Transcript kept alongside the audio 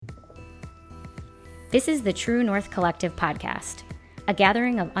This is the True North Collective podcast, a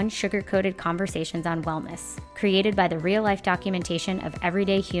gathering of unsugar-coated conversations on wellness, created by the real-life documentation of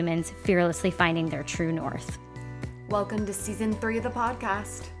everyday humans fearlessly finding their true north. Welcome to Season 3 of the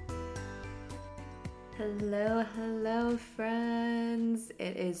podcast. Hello, friends.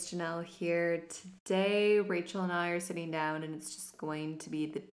 It is Janelle here. Today, Rachel and I are sitting down, and it's just going to be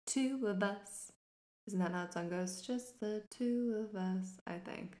the two of us. Isn't that how the song goes? Just the two of us, I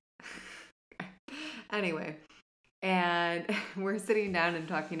think. Anyway, and we're sitting down and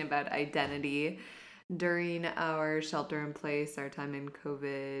talking about identity during our shelter in place, our time in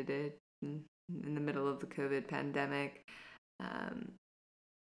COVID, in the middle of the COVID pandemic.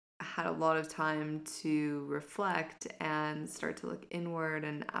 Had a lot of time to reflect and start to look inward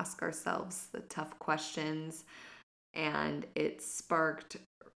and ask ourselves the tough questions. And it sparked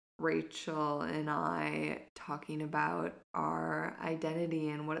Rachel and I talking about our identity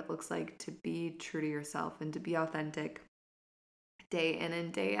and what it looks like to be true to yourself and to be authentic day in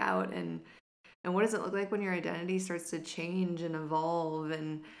and day out. And what does it look like when your identity starts to change and evolve?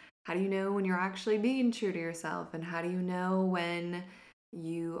 And how do you know when you're actually being true to yourself? And how do you know when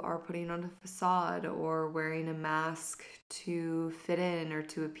you are putting on a facade or wearing a mask to fit in or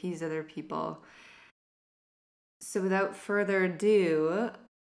to appease other people? So without further ado,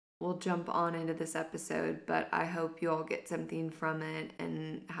 we'll jump on into this episode, but I hope you all get something from it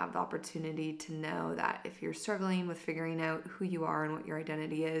and have the opportunity to know that if you're struggling with figuring out who you are and what your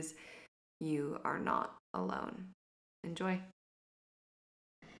identity is, you are not alone. Enjoy.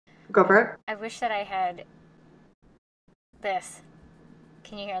 Go for it. I wish that I had this.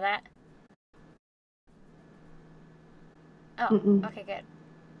 Can you hear that? Oh, Okay, good.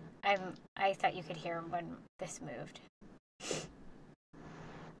 I thought you could hear when this moved.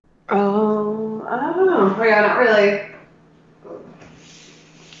 Oh, I don't know. Oh, yeah, not really.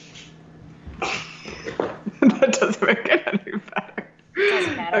 That doesn't make it any better.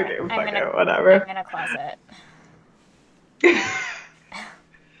 Doesn't matter. Okay, fuck it, whatever. I'm in a closet.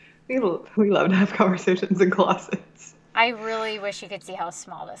 We love to have conversations in closets. I really wish you could see how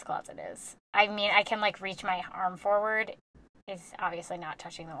small this closet is. I mean, I can reach my arm forward. It's obviously not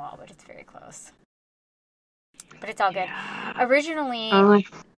touching the wall, but it's very close. But it's all good. Yeah. Originally,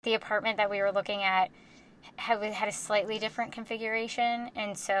 the apartment that we were looking at had a slightly different configuration,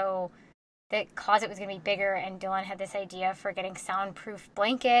 and so the closet was going to be bigger, and Dylan had this idea for getting soundproof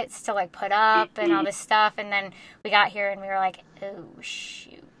blankets to put up and all this stuff, and then we got here and we were like, oh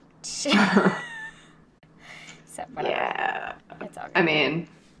shoot. So whatever. Yeah. It's all good. I mean,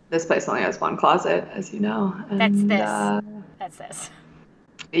 this place only has one closet, as you know. And, That's this.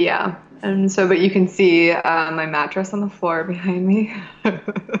 Yeah. And so, but you can see my mattress on the floor behind me.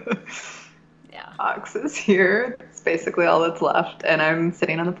 Yeah. Box is here. It's basically all that's left. And I'm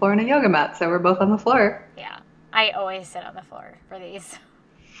sitting on the floor in a yoga mat, so we're both on the floor. Yeah. I always sit on the floor for these.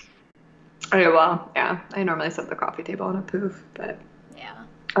 Okay, well, yeah. I normally sit at the coffee table on a poof, but... Yeah.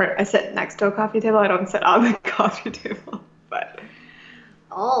 Or I sit next to a coffee table. I don't sit on the coffee table, but...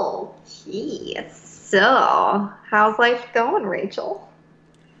 Oh, geez. So, how's life going, Rachel?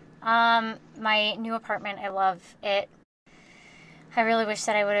 My new apartment, I love it. I really wish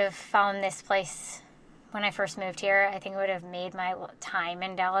that I would have found this place when I first moved here. I think it would have made my time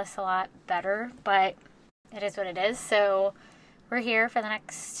in Dallas a lot better, but it is what it is. So we're here for the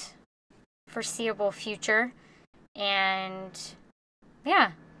next foreseeable future, and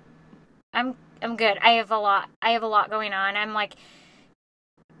yeah, I'm good. I have a lot going on. I'm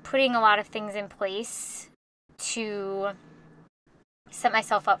putting a lot of things in place to set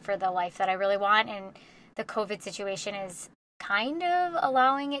myself up for the life that I really want, and the COVID situation is kind of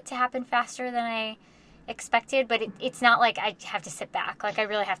allowing it to happen faster than I expected, but it's not like I have to sit back. I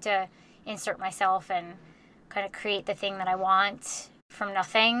really have to insert myself and kind of create the thing that I want from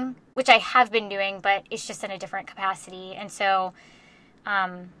nothing, which I have been doing, but it's just in a different capacity. And so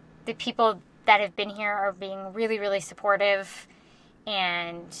the people that have been here are being really, really supportive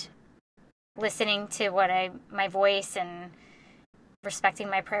and listening to my voice and respecting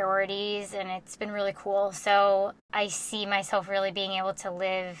my priorities, and it's been really cool. So I see myself really being able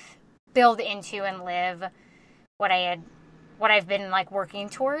to build into and live what I've been working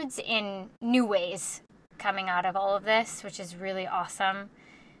towards in new ways coming out of all of this, which is really awesome.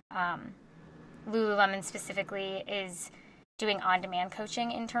 Lululemon specifically is doing on-demand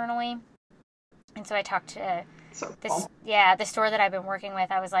coaching internally, and so I talked to the store that I've been working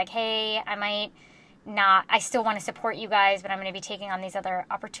with. I was like, hey, I still want to support you guys, but I'm going to be taking on these other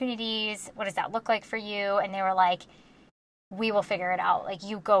opportunities. What does that look like for you? And they were like, we will figure it out.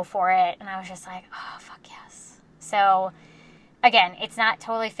 You go for it. And I was just like, oh, fuck yes. So again, it's not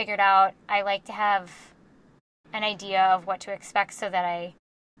totally figured out. I like to have an idea of what to expect so that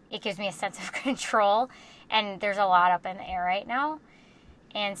it gives me a sense of control. And there's a lot up in the air right now.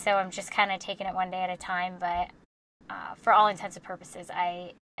 And so I'm just kind of taking it one day at a time. But for all intents and purposes,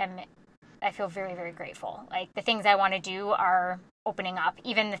 I feel very, very grateful. Like, the things I want to do are opening up.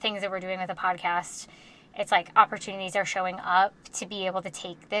 Even the things that we're doing with the podcast, it's like opportunities are showing up to be able to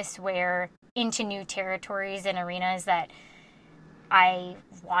take this into new territories and arenas that I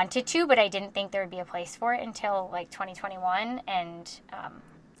wanted to, but I didn't think there would be a place for it until like 2021. And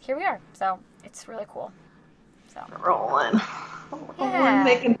here we are. So it's really cool. So rolling, yeah.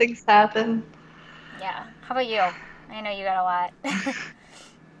 Making things happen. Yeah. How about you? I know you got a lot.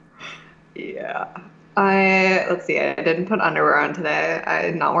 Yeah. Let's see, I didn't put underwear on today.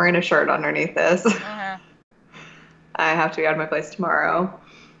 I'm not wearing a shirt underneath this. Uh-huh. I have to be out of my place tomorrow.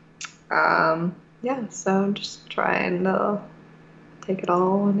 Yeah, so I'm just trying to take it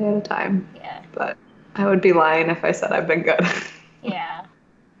all one day at a time. Yeah. But I would be lying if I said I've been good. Yeah.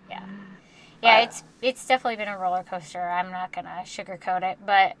 Yeah. Yeah, it's definitely been a roller coaster. I'm not going to sugarcoat it,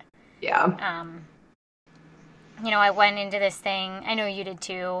 but yeah. I went into this thing, I know you did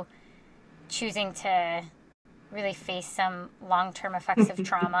too, choosing to really face some long-term effects of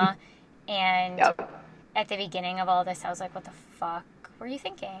trauma. And Yep. At the beginning of all this, I was like, what the fuck were you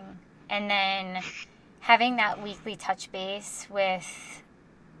thinking? And then having that weekly touch base with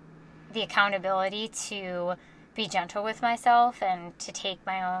the accountability to be gentle with myself and to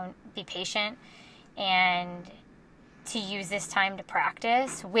be patient, and to use this time to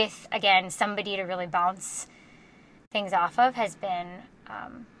practice with, again, somebody to really bounce things off of has been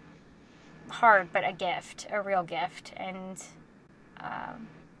hard, but a real gift. And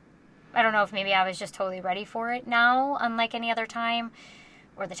I don't know if maybe I was just totally ready for it now, unlike any other time,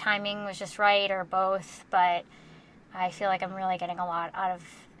 or the timing was just right, or both, but I feel like I'm really getting a lot out of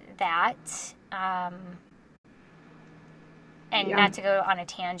that. And not to go on a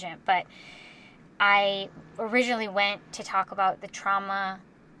tangent, but I originally went to talk about the trauma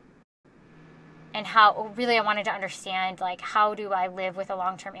and how really I wanted to understand, like, how do I live with the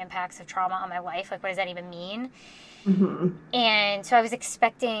long-term impacts of trauma on my life? Like, what does that even mean? Mm-hmm. And so I was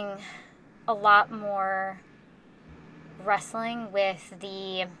expecting a lot more wrestling with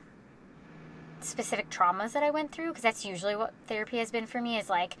the specific traumas that I went through, because that's usually what therapy has been for me, is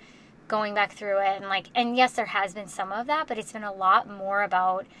like going back through it and yes, there has been some of that, but it's been a lot more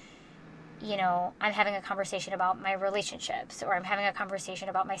about, I'm having a conversation about my relationships, or I'm having a conversation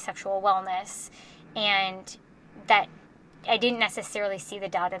about my sexual wellness, and that I didn't necessarily see the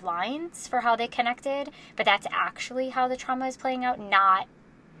dotted lines for how they connected, but that's actually how the trauma is playing out, not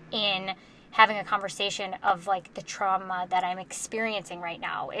in having a conversation of like the trauma that I'm experiencing right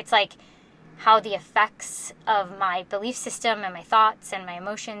now. It's like how the effects of my belief system and my thoughts and my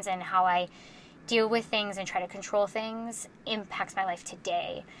emotions and how I deal with things and try to control things impacts my life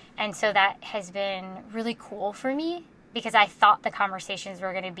today. And so that has been really cool for me, because I thought the conversations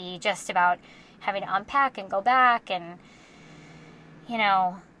were going to be just about having to unpack and go back and,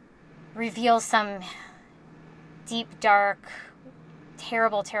 reveal some deep, dark,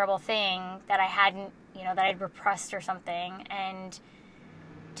 terrible, terrible thing that I hadn't, that I'd repressed or something. And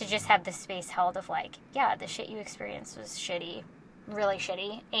to just have the space held of like, yeah, the shit you experienced was shitty, really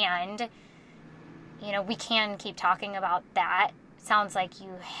shitty. And, we can keep talking about that. Sounds like you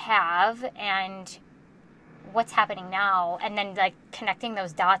have. And what's happening now? And then like connecting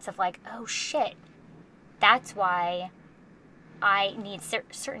those dots of like, oh shit, that's why I need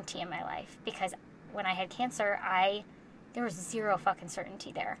certainty in my life. Because when I had cancer, there was zero fucking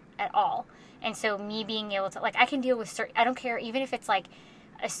certainty there at all. And so me being able to, like, I can deal with I don't care, even if it's like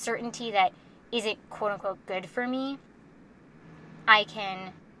a certainty that isn't quote unquote good for me, I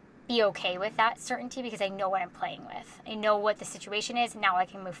can be okay with that certainty because I know what I'm playing with. I know what the situation is, and now I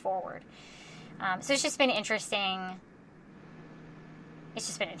can move forward. So it's just been interesting.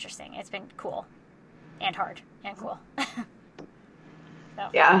 It's been cool and hard and cool. So.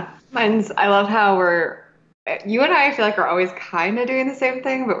 Yeah, I love how you and I feel like we're always kind of doing the same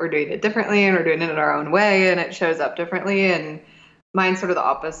thing, but we're doing it differently, and we're doing it in our own way, and it shows up differently. And mine's sort of the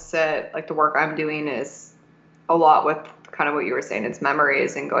opposite. Like, the work I'm doing is a lot with kind of what you were saying. It's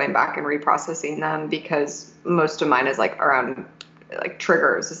memories and going back and reprocessing them, because most of mine is like around like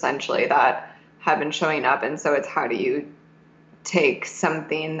triggers essentially that have been showing up. And so it's, how do you take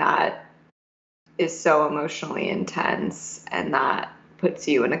something that is so emotionally intense and that puts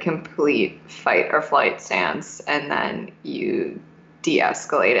you in a complete fight or flight stance, and then you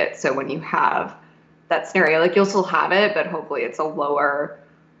de-escalate it. So when you have that scenario, like, you'll still have it, but hopefully it's a lower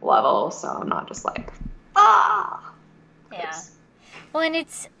level. So I'm not just like, Yeah. Well, and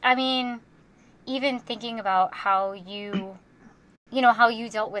it's, I mean, even thinking about how how you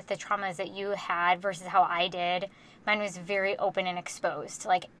dealt with the traumas that you had versus how I did, mine was very open and exposed.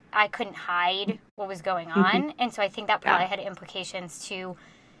 Like, I couldn't hide what was going on. And so I think that probably had implications to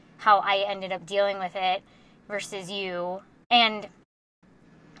how I ended up dealing with it versus you. And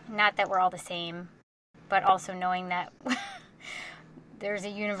not that we're all the same, but also knowing that there's a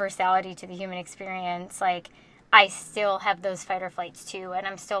universality to the human experience. Like, I still have those fight or flights too, and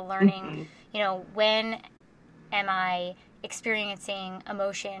I'm still learning, when am I experiencing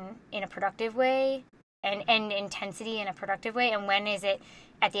emotion in a productive way and intensity in a productive way, and when is it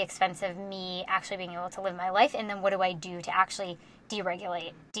at the expense of me actually being able to live my life, and then what do I do to actually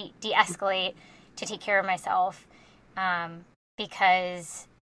deregulate, de-escalate, to take care of myself, because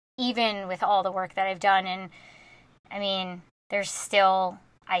even with all the work that I've done, and I mean, I still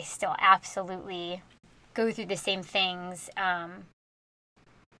absolutely go through the same things.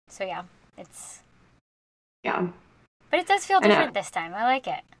 So yeah, but it does feel different this time. I like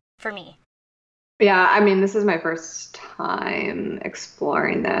it, for me. Yeah, I mean, this is my first time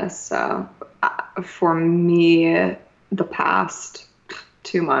exploring this. So for me, the past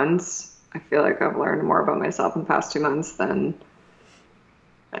 2 months, I feel like I've learned more about myself in the past 2 months than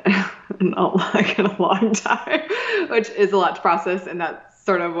not like in a long time, which is a lot to process. And that's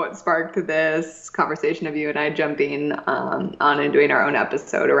sort of what sparked this conversation of you and I jumping on and doing our own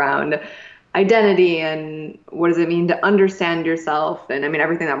episode around identity and what does it mean to understand yourself. And I mean,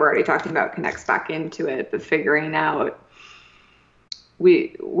 everything that we're already talking about connects back into it, but figuring out,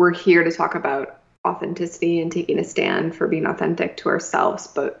 we're here to talk about authenticity and taking a stand for being authentic to ourselves,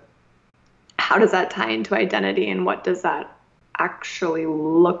 but how does that tie into identity and what does that actually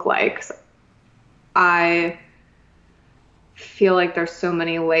look like? I feel like there's so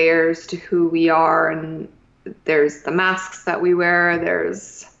many layers to who we are, and there's the masks that we wear,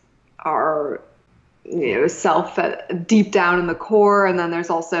 there's our self deep down in the core, and then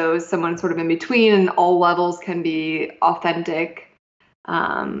there's also someone sort of in between, and all levels can be authentic.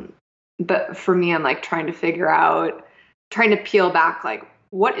 But for me, I'm like trying to peel back, like,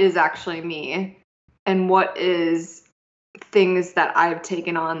 what is actually me and what is things that I've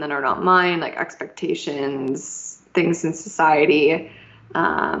taken on that are not mine, like expectations, things in society,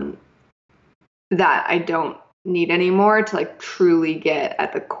 that I don't need anymore to like truly get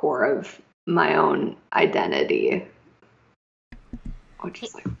at the core of my own identity, which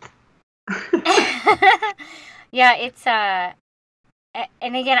is like yeah, it's and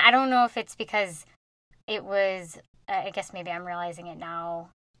again, I don't know if it's because it was I guess maybe I'm realizing it now.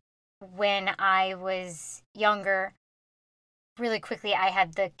 When I was younger, really quickly, I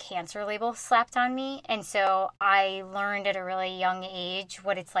had the cancer label slapped on me. And so I learned at a really young age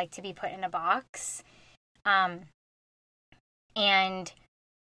what it's like to be put in a box. And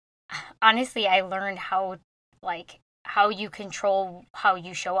honestly, I learned how you control how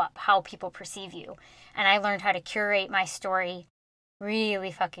you show up, how people perceive you. And I learned how to curate my story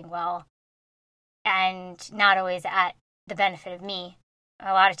really fucking well. And not always at the benefit of me.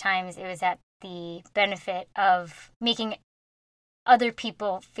 A lot of times it was at the benefit of making other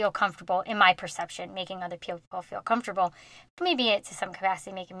people feel comfortable, in my perception, making other people feel comfortable. Maybe it to some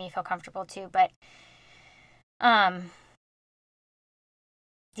capacity making me feel comfortable too, but yeah,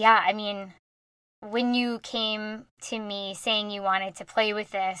 I mean, when you came to me saying you wanted to play with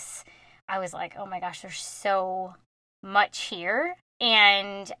this, I was like, oh my gosh, there's so much here.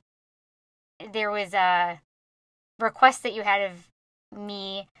 And there was a request that you had of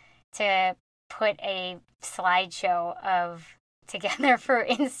me to put a slideshow of together for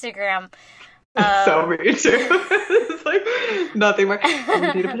Instagram. So me too. It's like nothing more. We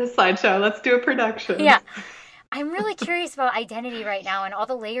need to put a slideshow. Let's do a production. Yeah. I'm really curious about identity right now and all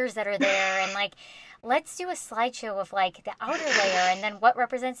the layers that are there, and like, let's do a slideshow of like the outer layer and then what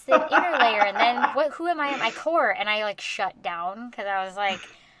represents the inner layer and then who am I at my core? And I like shut down because I was like,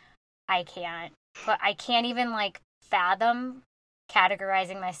 I can't even like fathom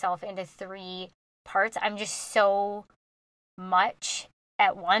categorizing myself into 3 parts. I'm just so much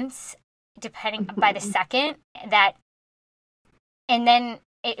at once, depending by the second, that, and then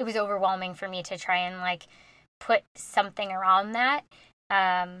it was overwhelming for me to try and like put something around that.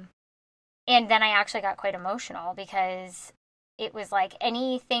 And then I actually got quite emotional because it was like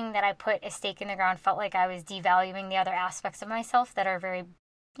anything that I put a stake in the ground felt like I was devaluing the other aspects of myself that are very,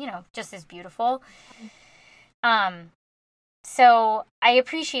 just as beautiful. So I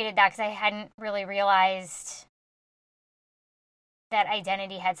appreciated that because I hadn't really realized that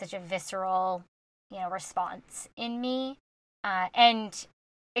identity had such a visceral, response in me. And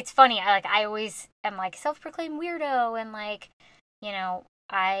it's funny, I always am like self-proclaimed weirdo and like you know,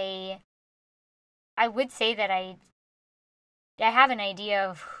 I would say that I have an idea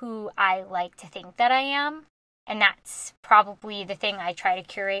of who I like to think that I am. And that's probably the thing I try to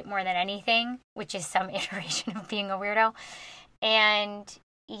curate more than anything, which is some iteration of being a weirdo. And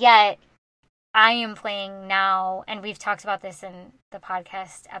yet, I am playing now, and we've talked about this in the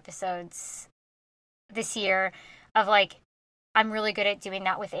podcast episodes this year, of like, I'm really good at doing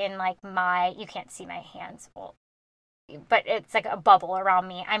that within like you can't see my hands, well, but it's like a bubble around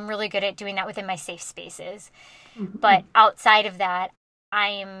me. I'm really good at doing that within my safe spaces. Mm-hmm. But outside of that,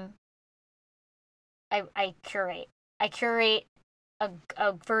 I curate. I curate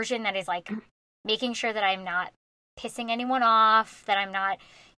a version that is like making sure that I'm not pissing anyone off, that I'm not,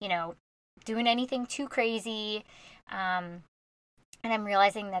 doing anything too crazy. And I'm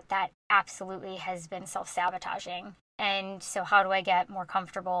realizing that absolutely has been self-sabotaging. And so how do I get more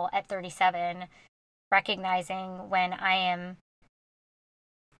comfortable at 37, recognizing when I am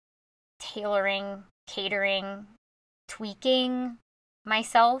tailoring, catering, tweaking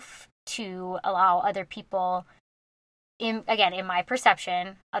myself to allow other people, in my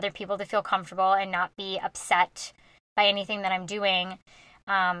perception, other people to feel comfortable and not be upset by anything that I'm doing.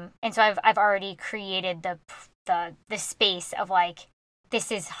 And so I've already created the space of like,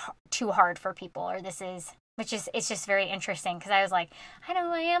 this is too hard for people, or it's just very interesting, because I was like, I know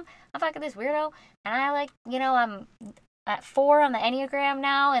who I am. I'm fucking this weirdo, and I like, I'm at 4 on the Enneagram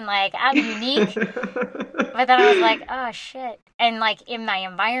now, and like, I'm unique. But then I was like, oh shit. And like, in my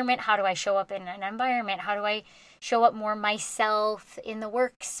environment, how do I show up in an environment? How do I show up more myself in the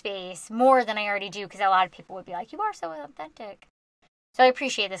workspace, more than I already do? Because a lot of people would be like, you are so authentic. So I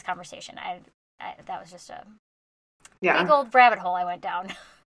appreciate this conversation. That was just a big old rabbit hole I went down.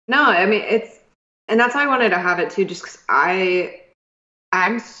 No, I mean, and that's why I wanted to have it too, just because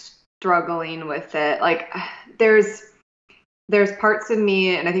I'm struggling with it. Like, there's parts of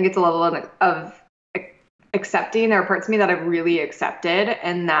me, and I think it's a level of accepting. There are parts of me that I've really accepted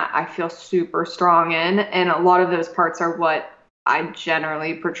and that I feel super strong in. And a lot of those parts are what I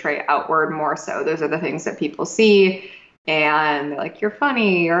generally portray outward more so. Those are the things that people see. And they're like, you're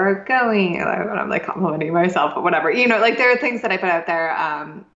funny, you're outgoing. And I'm like complimenting myself, but whatever. Like, there are things that I put out there.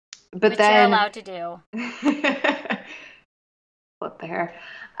 But then you're allowed to do. Flip the hair.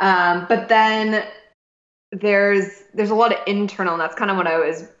 But then there's a lot of internal, and that's kind of what I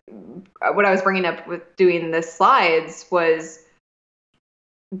was bringing up with doing the slides was,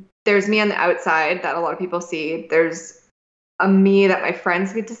 there's me on the outside that a lot of people see. There's a me that my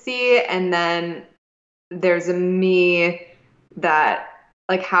friends get to see. And then there's a me that,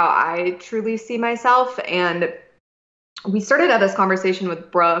 like, how I truly see myself. And we started to have this conversation with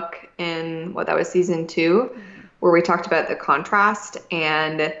Brooke in that was season 2, where we talked about the contrast,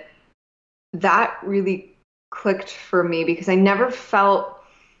 and that really clicked for me because I never felt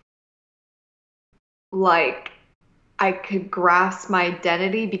like I could grasp my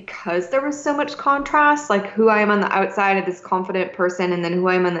identity because there was so much contrast, like who I am on the outside of this confident person and then who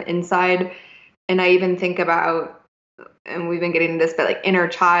I am on the inside. And I even think about, and we've been getting into this, but like inner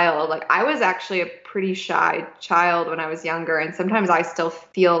child, like I was actually a pretty shy child when I was younger. And sometimes I still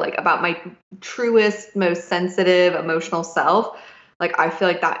feel like about my truest, most sensitive, emotional self. Like, I feel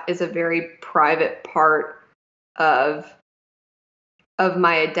like that is a very private part of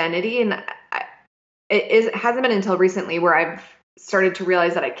my identity. And it hasn't been until recently where I've started to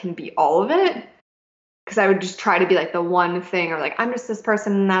realize that I can be all of it. Because I would just try to be like the one thing, or like, I'm just this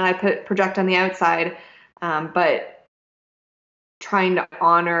person that I project on the outside. But trying to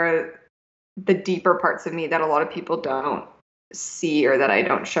honor the deeper parts of me that a lot of people don't see, or that I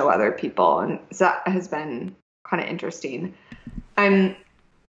don't show other people. And so that has been kind of interesting.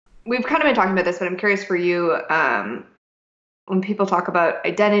 We've kind of been talking about this, but I'm curious for you, when people talk about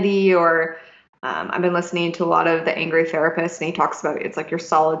identity, or I've been listening to a lot of The Angry Therapist, and he talks about it's like your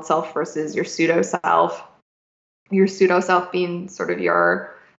solid self versus your pseudo self. Your pseudo self being sort of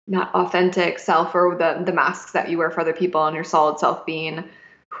your not authentic self, or the masks that you wear for other people, and your solid self being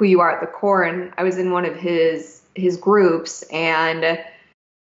who you are at the core. And I was in one of his groups, and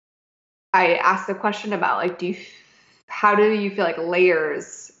I asked the question about like, how do you feel like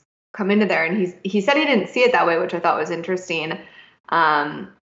layers come into there? And he said he didn't see it that way, which I thought was interesting.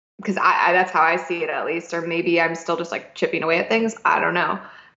 Because I that's how I see it, at least. Or maybe I'm still just like chipping away at things. I don't know.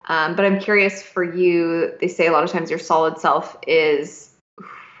 But I'm curious for you. They say a lot of times your solid self is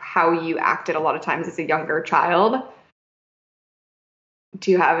how you acted a lot of times as a younger child.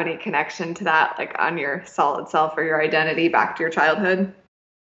 Do you have any connection to that, like on your solid self or your identity back to your childhood?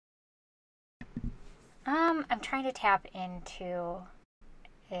 I'm trying to tap into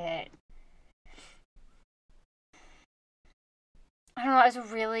it. I don't know,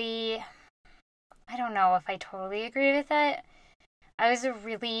 I don't know if I totally agree with it. I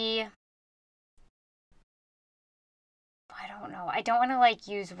don't know. I don't want to like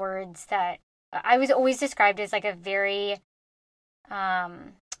use words that I was always described as like a very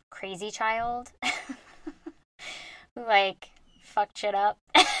crazy child who like fucked shit up.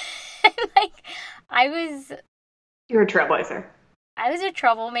 Like You're a trailblazer. I was a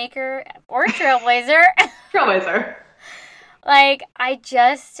troublemaker or a trailblazer. Trailblazer. Like I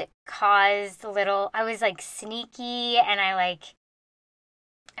just caused I was like sneaky and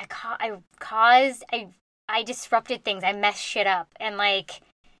I disrupted things. I messed shit up and like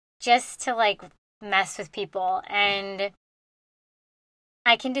just to like mess with people. And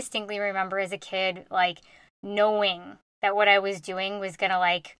I can distinctly remember as a kid like knowing that what I was doing was gonna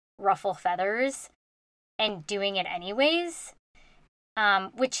like ruffle feathers and doing it anyways.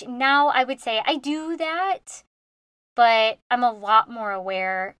 Which now I would say I do that, but I'm a lot more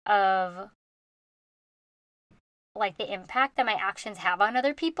aware of like the impact that my actions have on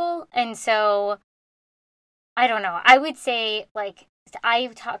other people. And so I don't know. I would say like I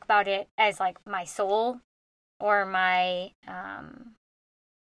talk about it as like my soul or my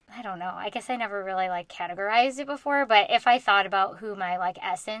I don't know. I guess I never really like categorized it before, but if I thought about who my like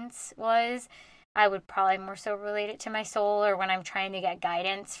essence was, I would probably more so relate it to my soul, or when I'm trying to get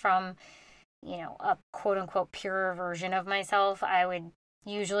guidance from, you know, a quote unquote pure version of myself, I would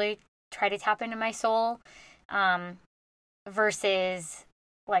usually try to tap into my soul. Versus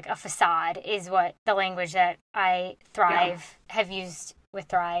like a facade is what the language that I have used with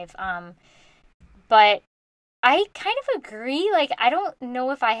Thrive. But I kind of agree. Like, I don't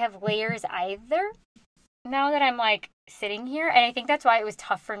know if I have layers either now that I'm like sitting here. And I think that's why it was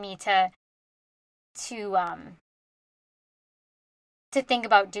tough for me to think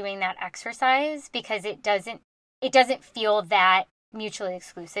about doing that exercise, because it doesn't feel that mutually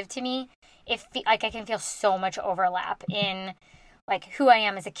exclusive to me. Like I can feel so much overlap in like who I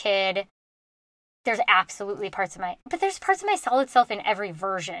am as a kid. There's parts of my solid self in every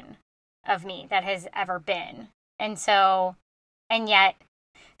version of me that has ever been. And so I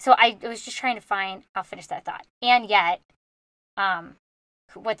was just trying to find, I'll finish that thought. And yet,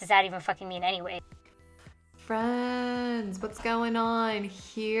 what does that even fucking mean anyway? Friends, what's going on?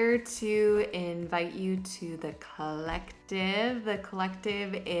 Here to invite you to The Collective. The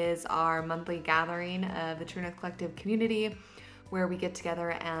Collective is our monthly gathering of the True North Collective community, where we get together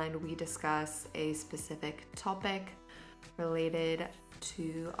and we discuss a specific topic related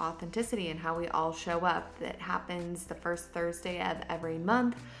to authenticity and how we all show up. That happens the first Thursday of every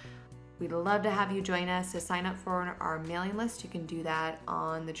month. We'd love to have you join us. To sign up for our mailing list, you can do that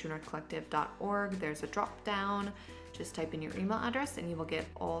on thetruenorthcollective.org. There's a drop down. Just type in your email address and you will get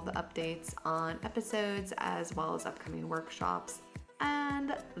all the updates on episodes as well as upcoming workshops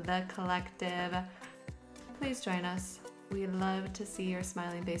and the collective. Please join us. We love to see your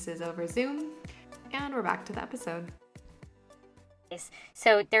smiling faces over Zoom. And we're back to the episode.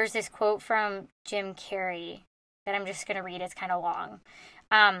 So there's this quote from Jim Carrey that I'm just going to read. It's kind of long.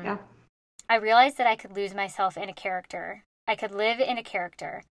 I realized that I could lose myself in a character. I could live in a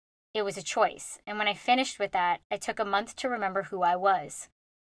character. It was a choice. And when I finished with that, I took a month to remember who I was.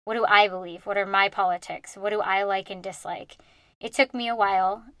 What do I believe? What are my politics? What do I like and dislike? It took me a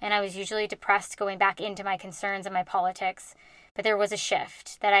while, and I was usually depressed going back into my concerns and my politics. But there was a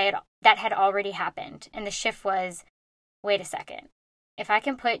shift that had already happened. And the shift was, wait a second. If I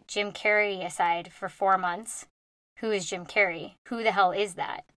can put Jim Carrey aside for 4 months, who is Jim Carrey? Who the hell is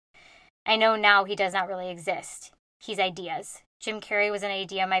that? I know now he does not really exist. He's ideas. Jim Carrey was an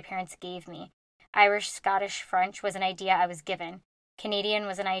idea my parents gave me. Irish, Scottish, French was an idea I was given. Canadian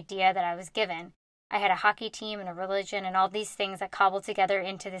was an idea that I was given. I had a hockey team and a religion and all these things that cobbled together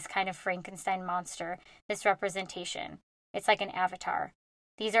into this kind of Frankenstein monster, this representation. It's like an avatar.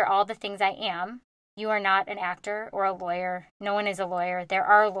 These are all the things I am. You are not an actor or a lawyer. No one is a lawyer. There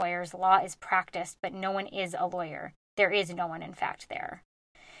are lawyers. Law is practiced, but no one is a lawyer. There is no one, in fact, there.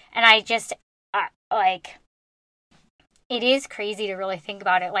 And I just, it is crazy to really think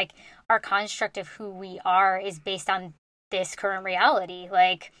about it. Like, our construct of who we are is based on this current reality.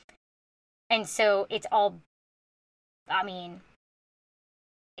 Like, and so it's all, I mean,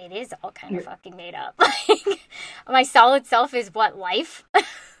 it is all kind of fucking made up. Like, my solid self is what? Life?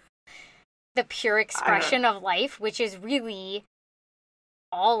 The pure expression of life, which is really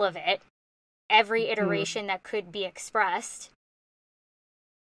all of it. Every iteration that could be expressed.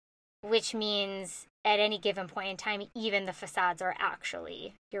 Which means at any given point in time, even the facades are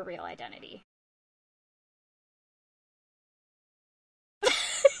actually your real identity.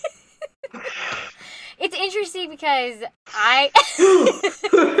 It's interesting because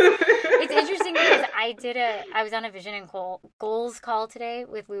it's interesting because I was on a Vision and Goals call today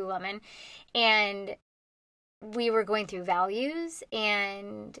with Lululemon, and we were going through values,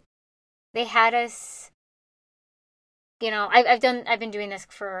 and they had us, I've been doing this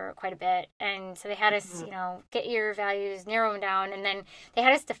for quite a bit, and so they had us, get your values, narrow them down, and then they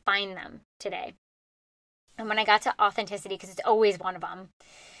had us define them today. And when I got to authenticity, because it's always one of them,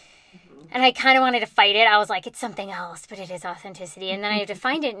 and I kind of wanted to fight it. I was like, it's something else, but it is authenticity. And then I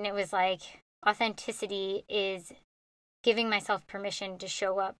defined it, and it was like, authenticity is giving myself permission to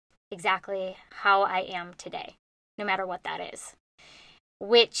show up exactly how I am today, no matter what that is.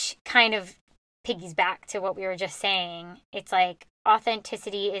 Which kind of piggies back to what we were just saying. It's like,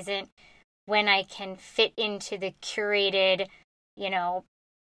 authenticity isn't when I can fit into the curated,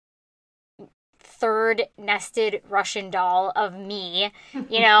 third nested Russian doll of me.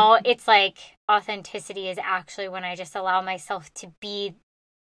 It's like, authenticity is actually when I just allow myself to be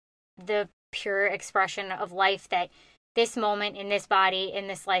the pure expression of life that this moment in this body in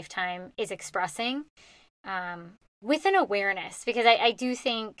this lifetime is expressing, with an awareness, because I do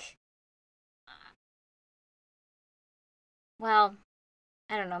think, well,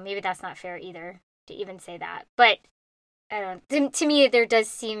 I don't know, maybe that's not fair either to even say that, but I don't know. To me,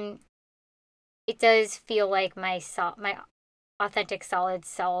 it does feel like my authentic solid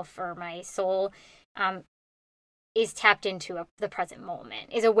self, or my soul, is tapped into the present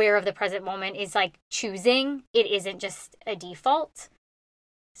moment, is aware of the present moment, is like choosing. It isn't just a default.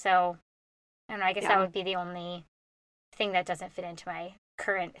 So, I don't know, I guess that would be the only thing that doesn't fit into my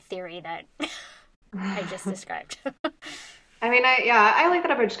current theory that I just described. I mean, I like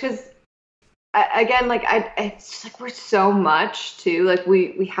that approach, because again, like, it's just like, we're so much too, like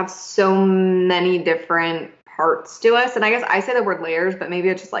we have so many different parts to us. And I guess I say the word layers, but maybe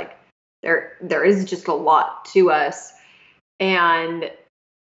it's just like, there is just a lot to us, and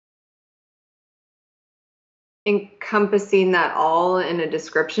encompassing that all in a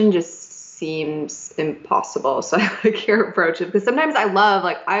description just seems impossible. So I like your approach, because sometimes I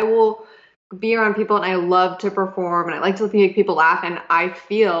will be around people and I love to perform and I like to make people laugh, and I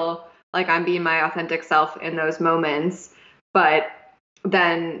feel like I'm being my authentic self in those moments. But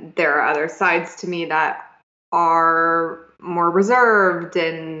then there are other sides to me that are more reserved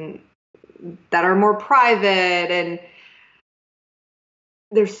and that are more private, and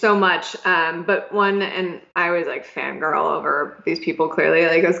there's so much. But and I was like fangirl over these people, clearly,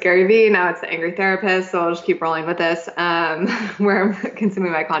 like it was Gary Vee, now it's the Angry Therapist, so I'll just keep rolling with this, where I'm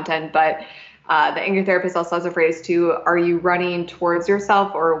consuming my content. But the Angry Therapist also has a phrase too: are you running towards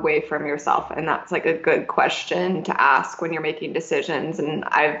yourself or away from yourself? And that's like a good question to ask when you're making decisions. And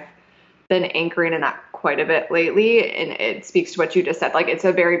I've been anchoring in that quite a bit lately, and it speaks to what you just said. Like, it's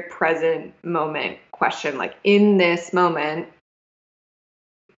a very present moment question. Like, in this moment,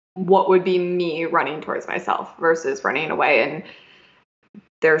 what would be me running towards myself versus running away? And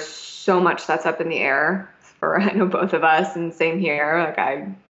there's so much that's up in the air for, I know, both of us, and same here. Like,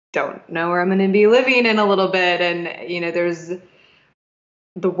 I don't know where I'm going to be living in a little bit. And,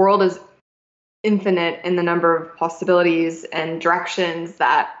 the world is infinite in the number of possibilities and directions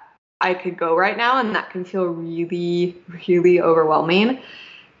that I could go right now. And that can feel really, really overwhelming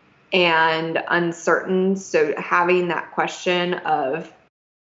and uncertain. So having that question of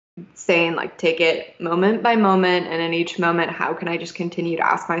saying, like, take it moment by moment, and in each moment, how can I just continue to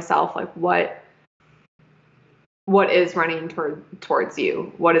ask myself, like, what is running towards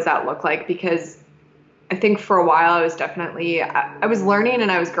you? What does that look like? Because I think for a while I was definitely, I was learning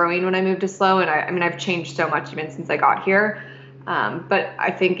and I was growing when I moved to SLO. And I mean, I've changed so much even since I got here. But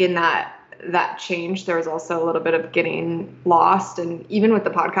I think in that change, there was also a little bit of getting lost. And even with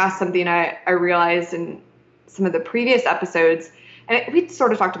the podcast, something I realized in some of the previous episodes, and we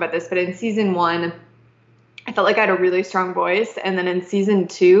sort of talked about this, but in season 1, I felt like I had a really strong voice. And then in season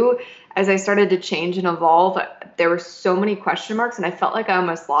 2, as I started to change and evolve, there were so many question marks, and I felt like I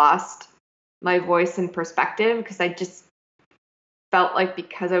almost lost my voice and perspective, because I just felt like,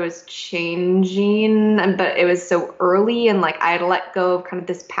 because I was changing, but it was so early, and like I had let go of kind of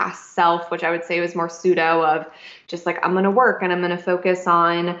this past self, which I would say was more pseudo, of just like, I'm going to work and I'm going to focus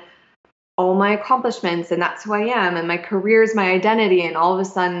on all my accomplishments, and that's who I am, and my career is my identity. And all of a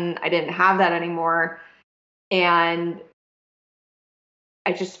sudden I didn't have that anymore. And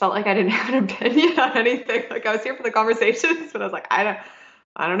I just felt like I didn't have an opinion on anything. Like, I was here for the conversations, but I was like, I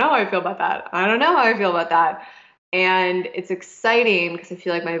don't know how I feel about that. I don't know how I feel about that. And it's exciting, because I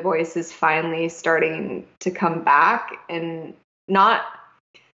feel like my voice is finally starting to come back, and not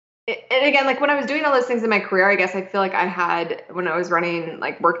And again, like when I was doing all those things in my career, I guess I feel like I had, when I was running,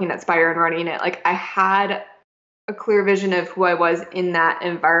 like working at Spire and running it, like I had a clear vision of who I was in that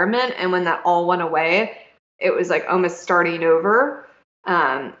environment. And when that all went away, it was like almost starting over.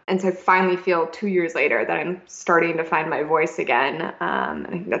 And so I finally feel 2 years later that I'm starting to find my voice again. I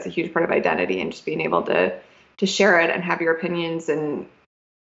think that's a huge part of identity, and just being able to share it and have your opinions and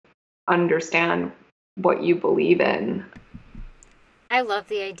understand what you believe in. I love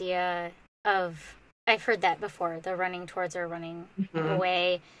the idea of, I've heard that before, the running towards or running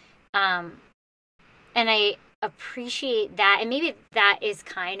away. And I appreciate that. And maybe that is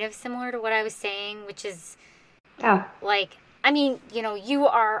kind of similar to what I was saying, which is like, I mean, you know, you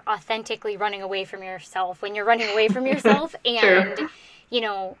are authentically running away from yourself when you're running away from yourself. And, Sure. you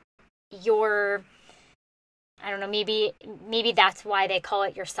know, you're, I don't know, maybe that's why they call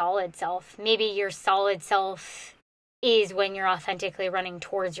it your solid self. Maybe your solid self is when you're authentically running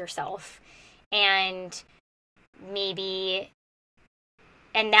towards yourself. And maybe,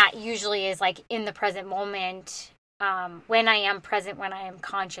 and that usually is like in the present moment, when I am present, when I am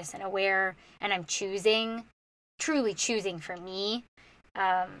conscious and aware, and I'm choosing, truly choosing for me,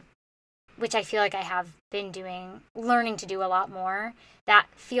 which I feel like I have been doing, learning to do a lot more. That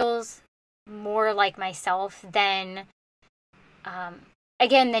feels more like myself than,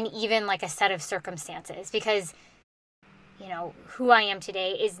 again, than even like a set of circumstances, because, you know, who I am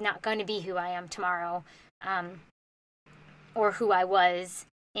today is not going to be who I am tomorrow, or who I was.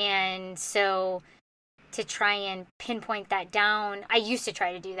 And so to try and pinpoint that down, I used to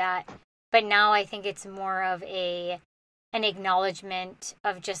try to do that, but now I think it's more of an acknowledgement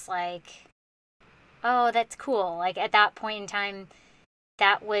of just like, oh, that's cool. Like at that point in time,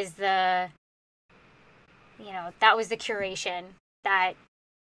 that was the, you know, that was the curation that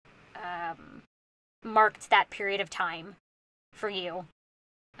marked that period of time for you.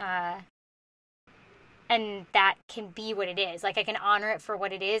 And that can be what it is. Like I can honor it for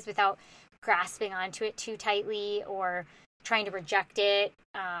what it is without grasping onto it too tightly or trying to reject it.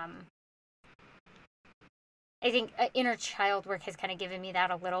 I think inner child work has kind of given me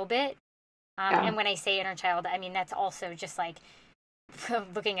that a little bit. And when I say inner child, I mean that's also just like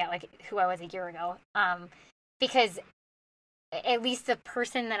looking at like who I was a year ago. Because at least the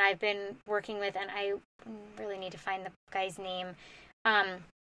person that I've been working with, and I really need to find the guy's name, I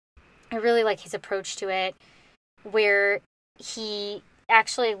really like his approach to it, where he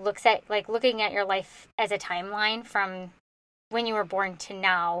actually looks at, like, looking at your life as a timeline from when you were born to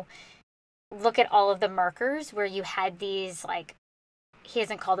now. Look at all of the markers where you had these, like, he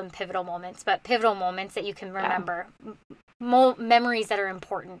hasn't called them pivotal moments, but pivotal moments that you can remember. Memories that are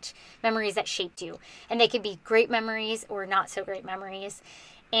important, memories that shaped you. And they could be great memories or not so great memories.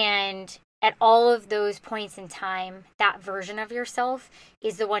 And at all of those points in time, that version of yourself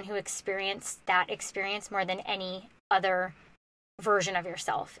is the one who experienced that experience more than any other version of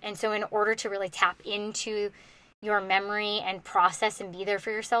yourself. And so in order to really tap into your memory and process and be there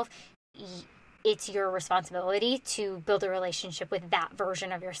for yourself, it's your responsibility to build a relationship with that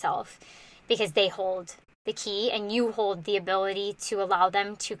version of yourself, because they hold the key and you hold the ability to allow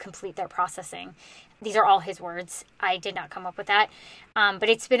them to complete their processing. These are all his words. I did not come up with that. But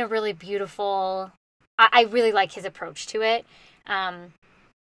it's been a really beautiful, I really like his approach to it. I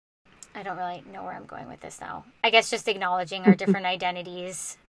don't really know where I'm going with this now. I guess just acknowledging our different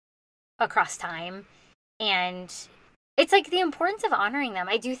identities across time. And it's like the importance of honoring them.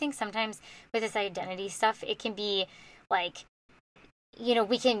 I do think sometimes with this identity stuff, it can be like, you know,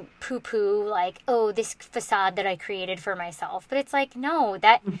 we can poo-poo like, oh, this facade that I created for myself. But it's like, no,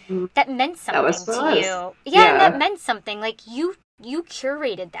 that meant something to you. Yeah, and that meant something. Like you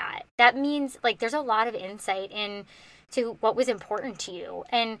curated that. That means like there's a lot of insight into what was important to you.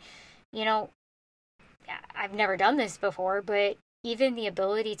 And, you know, I've never done this before, but even the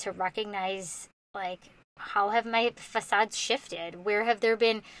ability to recognize like, how have my facades shifted? Where have there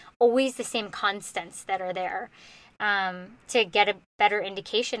been always the same constants that are there? To get a better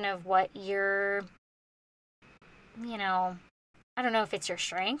indication of what your, you know, I don't know if it's your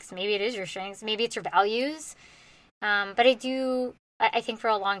strengths. Maybe it is your strengths. Maybe it's your values. But I think for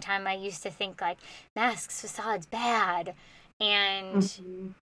a long time I used to think like masks, facades, bad.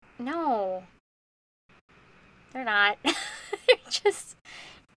 And no, they're not. They're just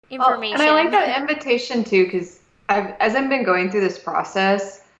information. And I like that invitation too, because as I've been going through this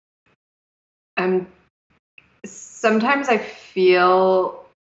process, sometimes I feel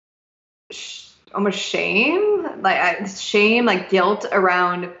almost shame, like guilt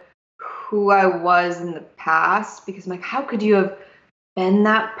around who I was in the past, because I'm like, how could you have been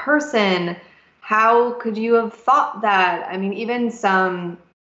that person? How could you have thought that? I mean, even some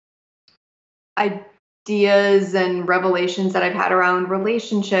ideas and revelations that I've had around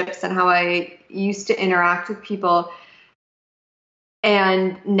relationships and how I used to interact with people.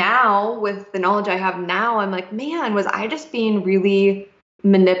 And now, with the knowledge I have now, I'm like, man, was I just being really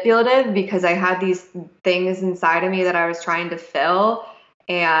manipulative because I had these things inside of me that I was trying to fill,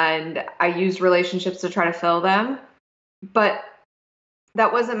 and I used relationships to try to fill them. But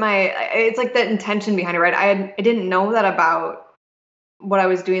that wasn't it's like the intention behind it, right? I didn't know that about what I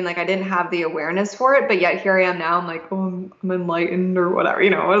was doing. Like, I didn't have the awareness for it, but yet here I am now. I'm like, oh, I'm enlightened or whatever,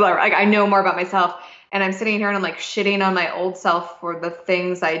 whatever. Like, I know more about myself, and I'm sitting here and I'm like shitting on my old self for the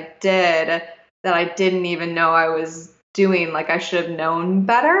things I did that I didn't even know I was doing. Like, I should have known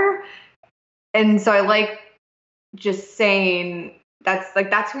better. And so I like just saying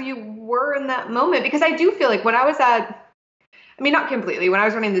that's who you were in that moment, because I do feel like when I was I mean, not completely. When I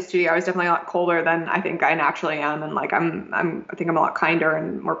was running the studio, I was definitely a lot colder than I think I naturally am, and like I think I'm a lot kinder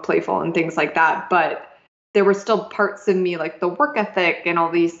and more playful and things like that. But there were still parts of me, like the work ethic and all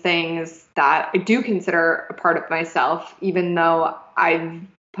these things, that I do consider a part of myself, even though I've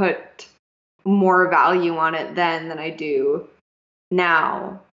put more value on it then than I do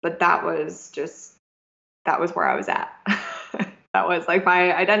now. But that was where I was at. That was like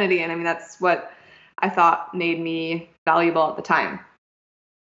my identity, and I mean that's what I thought made me valuable at the time.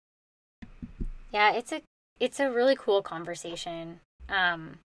 Yeah, it's a really cool conversation. Yeah.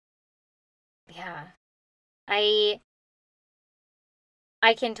 I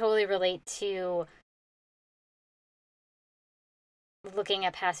can totally relate to looking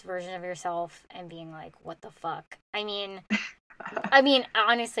at past versions of yourself and being like, what the fuck? I mean,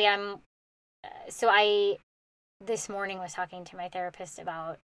 honestly, this morning was talking to my therapist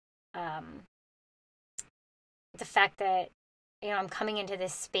about the fact that, I'm coming into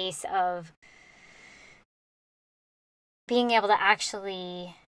this space of being able to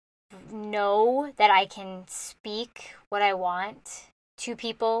actually know that I can speak what I want to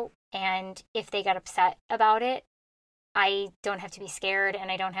people, and if they get upset about it, I don't have to be scared,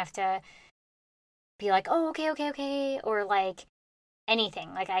 and I don't have to be like, oh, okay, or like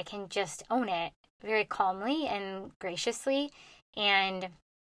anything. Like, I can just own it very calmly and graciously, and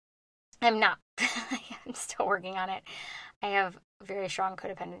I'm not. I'm still working on it. I have very strong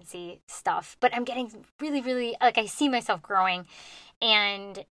codependency stuff, but I'm getting really, really, like, I see myself growing.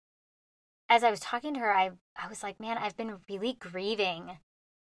 And as I was talking to her, I was like, man, I've been really grieving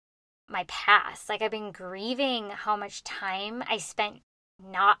my past. Like, I've been grieving how much time I spent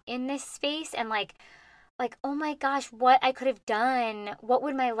not in this space, and like, oh my gosh, what I could have done. What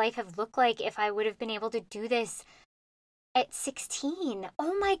would my life have looked like if I would have been able to do this at 16?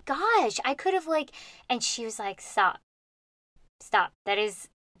 Oh my gosh, I could have and she was like, stop. That is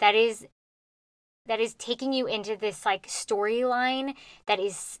taking you into this like storyline that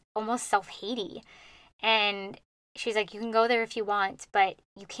is almost self-hatey. And she's like, you can go there if you want, but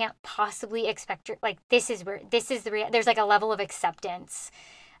you can't possibly expect there's like a level of acceptance,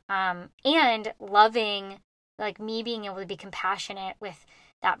 and loving, like, me being able to be compassionate with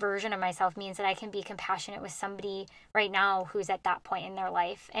that version of myself means that I can be compassionate with somebody right now who's at that point in their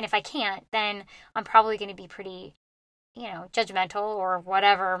life. And if I can't, then I'm probably going to be pretty, judgmental or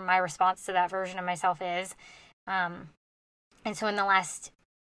whatever my response to that version of myself is. And so in the last,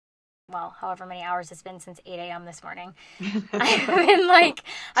 however many hours it's been since 8 a.m. this morning, I've been like,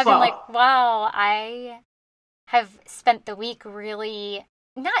 wow, I have spent the week really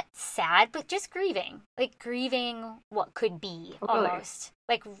not sad, but just grieving what could be, almost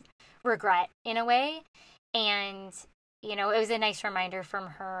like regret in a way. And, it was a nice reminder from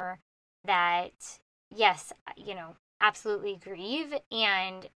her that, yes, absolutely grieve.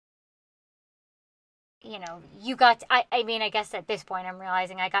 And, you got to, I guess at this point I'm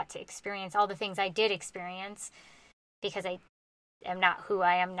realizing I got to experience all the things I did experience because I am not who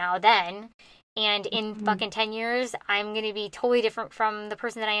I am now then. And in fucking 10 years, I'm going to be totally different from the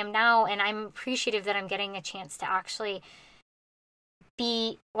person that I am now. And I'm appreciative that I'm getting a chance to actually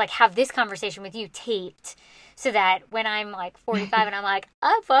have this conversation with you taped, so that when I'm like 45 and I'm like,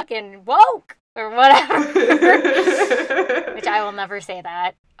 I'm fucking woke or whatever, which I will never say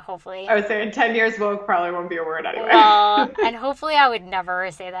that, hopefully. I would say in 10 years, woke probably won't be a word anyway. Well, and hopefully I would never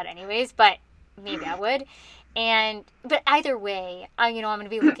say that anyways, but maybe I would. But either way, I'm going to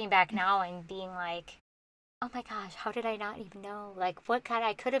be looking back now and being like, oh my gosh, how did I not even know? Like, what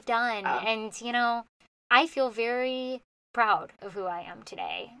I could have done? And, I feel very proud of who I am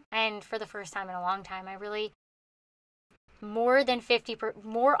today. And for the first time in a long time, I really, more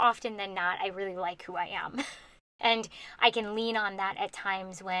often than not, I really like who I am. And I can lean on that at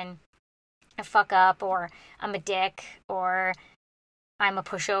times when I fuck up, or I'm a dick, or I'm a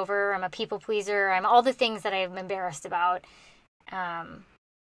pushover, I'm a people pleaser, I'm all the things that I'm embarrassed about.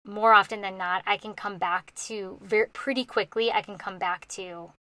 More often than not, I can come back to pretty quickly. I can come back to,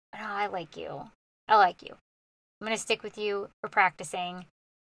 oh, I like you. I like you. I'm going to stick with you. We're practicing.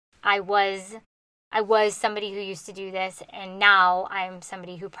 I was somebody who used to do this, and now I'm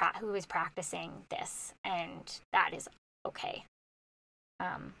somebody who is practicing this, and that is okay.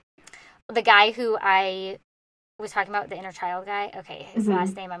 The guy who I was talking about, the inner child guy, okay, his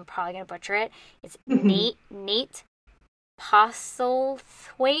last name, I'm probably going to butcher it. It's Nate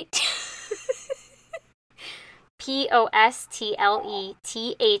Postlethwaite. Postlethwaite.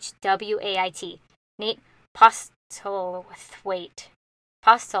 Nate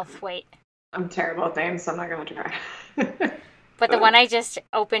Postlethwaite. I'm terrible at names, so I'm not going to try. But the one I just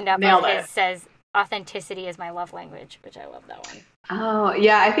opened up Nailed of it. his says, authenticity is my love language, which I love that one. Oh,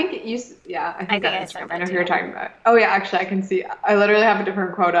 yeah, I think I know who you're talking about. Oh, yeah, actually, I can see, I literally have a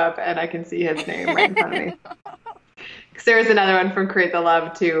different quote up, and I can see his name right in front of me. Because there was another one from Create the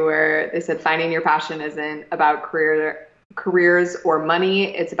Love, too, where they said finding your passion isn't about careers or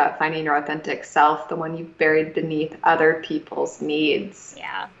money. It's about finding your authentic self, the one you've buried beneath other people's needs.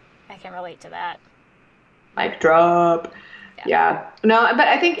 Yeah, I can relate to that. Mic drop. Yeah. No, but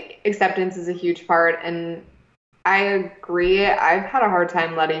I think acceptance is a huge part, and I agree. I've had a hard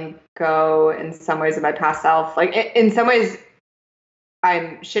time letting go in some ways of my past self. Like in some ways,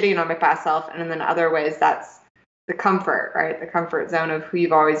 I'm shitting on my past self, and then in other ways, that's the comfort, right? The comfort zone of who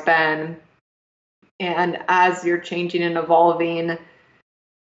you've always been. And as you're changing and evolving,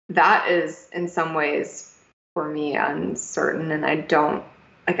 that is in some ways for me uncertain, and I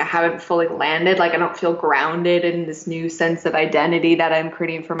haven't fully landed. Like I don't feel grounded in this new sense of identity that I'm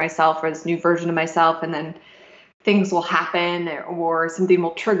creating for myself, or this new version of myself. And then things will happen, or something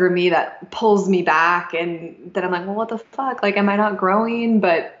will trigger me that pulls me back. And then I'm like, well, what the fuck? Like, am I not growing?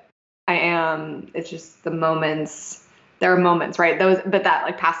 But I am. It's just the moments. There are moments, right? But that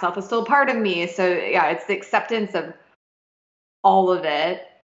like past self is still a part of me. So yeah, it's the acceptance of all of it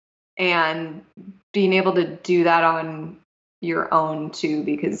and being able to do that on your own too,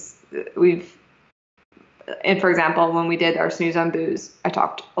 because and for example, when we did our snooze on booze, I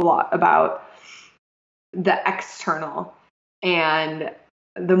talked a lot about the external, and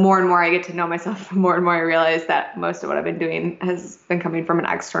the more and more I get to know myself, the more and more I realize that most of what I've been doing has been coming from an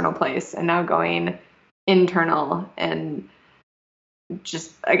external place, and now going internal and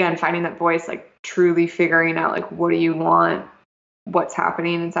just again finding that voice, like truly figuring out like what do you want, what's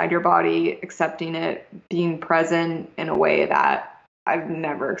happening inside your body, accepting it, being present in a way that I've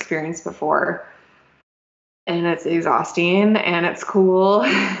never experienced before. And it's exhausting, and it's cool,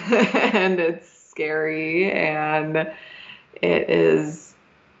 and it's scary, and it is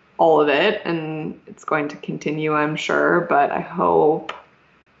all of it, and it's going to continue, I'm sure. But I hope,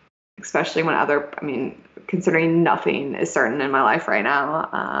 especially when considering nothing is certain in my life right now,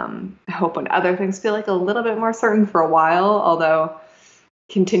 I hope when other things feel like a little bit more certain for a while, although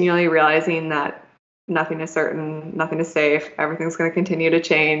continually realizing that nothing is certain, nothing is safe, everything's going to continue to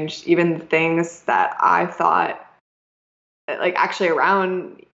change. Even the things that I thought, like actually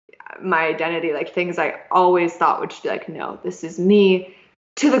around my identity, like things I always thought would just be like, no, this is me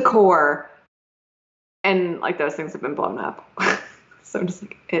to the core. And like those things have been blown up. So I'm just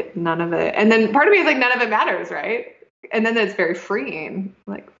like, none of it. And then part of me is like, none of it matters, right? And then it's very freeing.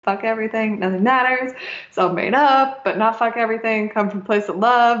 Like, fuck everything, nothing matters. It's all made up, but not fuck everything. Come from a place of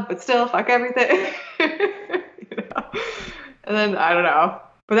love, but still fuck everything. And then, I don't know.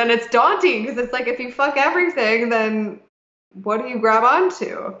 But then it's daunting, because it's like, if you fuck everything, then what do you grab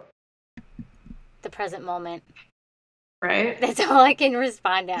onto? The present moment. Right? That's all I can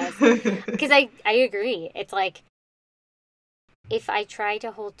respond as. Because I agree. It's like, if I try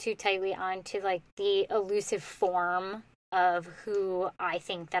to hold too tightly on to like the elusive form of who I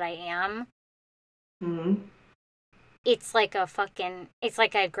think that I am, it's like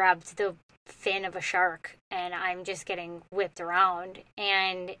I grabbed the fin of a shark and I'm just getting whipped around,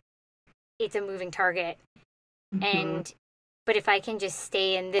 and it's a moving target. But if I can just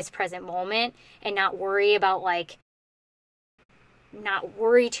stay in this present moment and not worry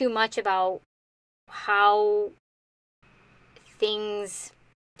too much about how things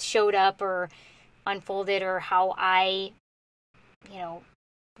showed up or unfolded, or how I,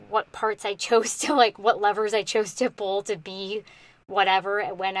 what parts I chose to, like, what levers I chose to pull to be whatever,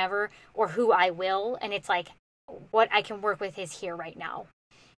 whenever, or who I will. And it's like, what I can work with is here right now.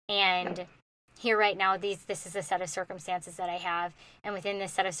 And here right now, this is a set of circumstances that I have. And within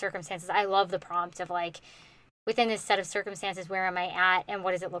this set of circumstances, I love the prompt of like, within this set of circumstances, where am I at? And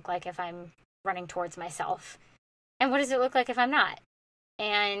what does it look like if I'm running towards myself? And what does it look like if I'm not?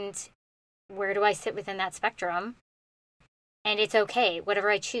 And where do I sit within that spectrum? And it's okay.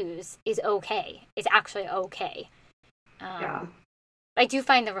 Whatever I choose is okay. It's actually okay. Yeah. I do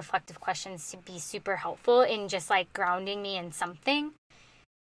find the reflective questions to be super helpful in just like grounding me in something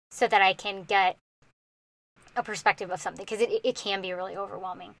so that I can get a perspective of something. Because it can be really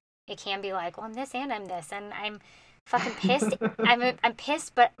overwhelming. It can be like, well, I'm this and I'm this. And I'm fucking pissed. I'm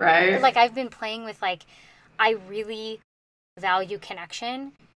pissed, but Right. like I've been playing with like, I really value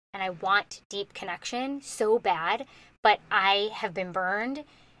connection and I want deep connection so bad, but I have been burned.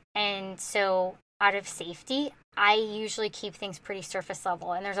 And so out of safety, I usually keep things pretty surface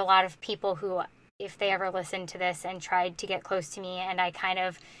level. And there's a lot of people who, if they ever listened to this and tried to get close to me, and I kind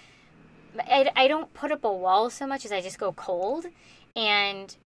of, I don't put up a wall so much as I just go cold.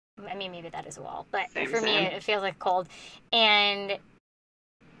 And I mean, maybe that is a wall, but for me, it feels like cold.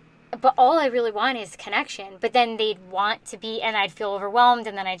 But all I really want is connection. But then they'd want to be, and I'd feel overwhelmed,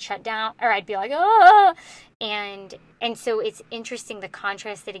 and then I'd shut down, or I'd be like, oh. And so it's interesting the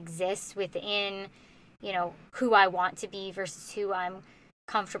contrast that exists within, you know, who I want to be versus who I'm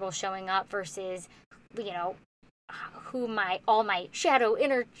comfortable showing up versus, you know, who all my shadow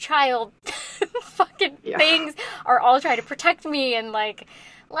inner child fucking things are all trying to protect me and like,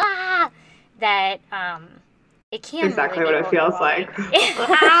 that it can exactly really what it feels like. That's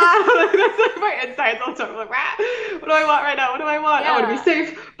like my insides all start like, what do I want right now? What do I want? I want to be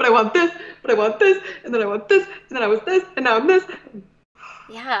safe, but I want this, but I want this, and then I want this, and then I was this, and now I'm this.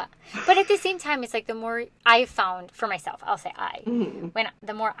 Yeah. But at the same time, it's like the more I've found for myself, I'll say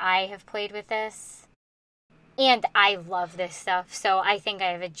the more I have played with this, and I love this stuff. So I think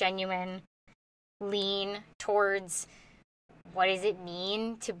I have a genuine lean towards what does it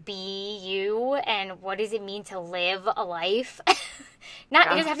mean to be you and what does it mean to live a life? It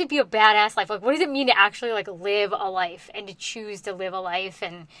doesn't have to be a badass life. Like, what does it mean to actually like live a life and to choose to live a life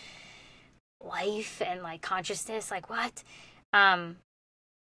and like consciousness? Like what?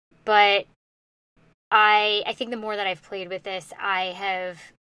 But I think the more that I've played with this, I have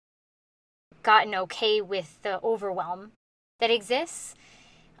gotten okay with the overwhelm that exists.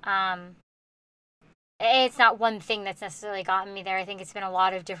 It's not one thing that's necessarily gotten me there. I think it's been a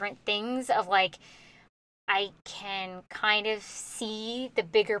lot of different things of like, I can kind of see the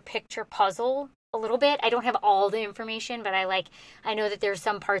bigger picture puzzle a little bit. I don't have all the information, but I know that there's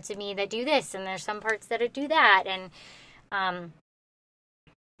some parts of me that do this and there's some parts that do that. And,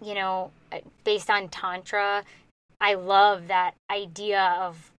 you know, based on Tantra, I love that idea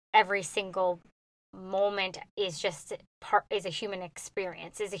of every single moment is just is a human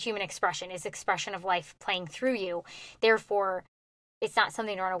experience, is a human expression, is expression of life playing through you. Therefore, it's not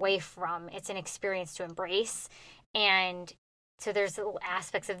something to run away from. It's an experience to embrace. And so there's little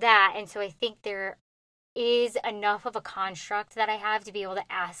aspects of that. And so I think there is enough of a construct that I have to be able to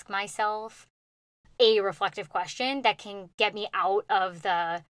ask myself a reflective question that can get me out of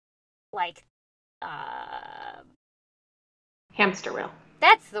the like hamster wheel.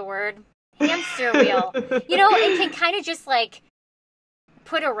 That's the word. Hamster wheel. You know, it can kind of just like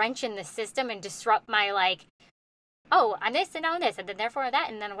put a wrench in the system and disrupt my like, oh, I'm this and now I'm this and then therefore that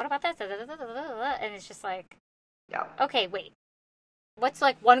and then what about this? And it's just like, okay, wait. What's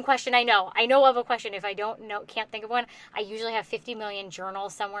like one question I know? I know of a question. If I can't think of one, I usually have 50 million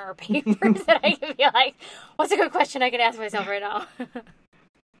journals somewhere or papers that I can be like, what's a good question I can ask myself right now?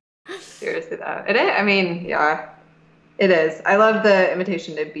 Seriously, though. It is. I mean, yeah, it is. I love the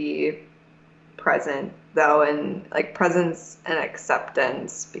invitation to be present, though, and like presence and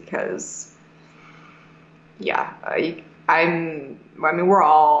acceptance, because, we're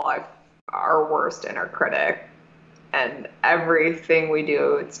all our worst inner critic, and everything we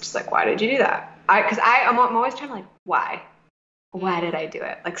do, it's just like, why did you do that? I'm always trying to like, why did I do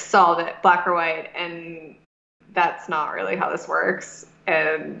it? Like solve it, black or white, and that's not really how this works.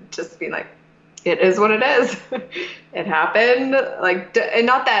 And just being like, it is what it is. It happened. Like, and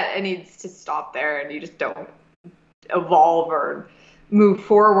not that it needs to stop there and you just don't evolve or move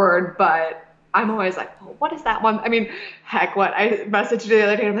forward. But I'm always like, well, what is that one? I mean, heck, what I messaged you the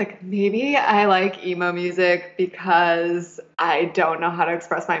other day. I'm like, maybe I like emo music because I don't know how to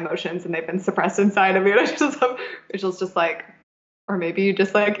express my emotions and they've been suppressed inside of me. And Rachel's just like, or maybe you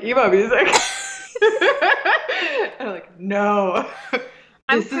just like emo music. And I'm like, no.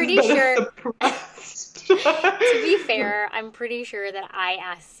 I'm pretty sure, to be fair, I'm pretty sure that I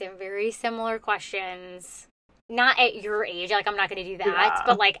asked some very similar questions. Not at your age, like I'm not going to do that,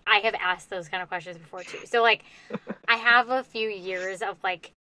 but like I have asked those kind of questions before too. So like I have a few years of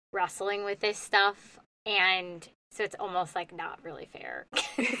like wrestling with this stuff, and so it's almost like not really fair.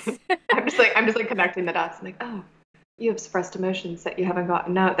 I'm just like connecting the dots. I'm like, oh, you have suppressed emotions that you haven't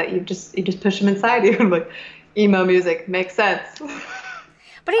gotten out, that you just push them inside you. Like, emo music makes sense.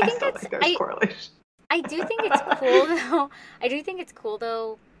 But I think there's correlation. I do think it's cool though. I do think it's cool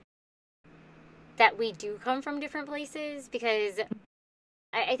though that we do come from different places, because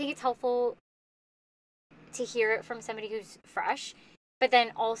I think it's helpful to hear it from somebody who's fresh, but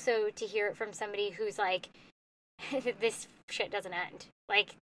then also to hear it from somebody who's like, this shit doesn't end.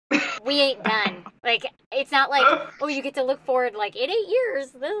 Like, we ain't done. Like, it's not like, oh, you get to look forward like in 8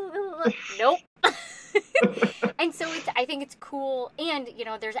 years. Nope. And so I think it's cool. And, you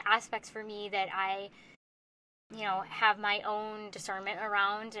know, there's aspects for me that I, you know, have my own discernment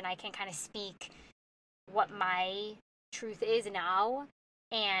around, and I can kind of speak what my truth is now.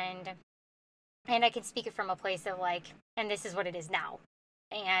 And I can speak it from a place of like, and this is what it is now.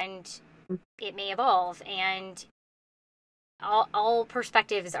 And it may evolve, and all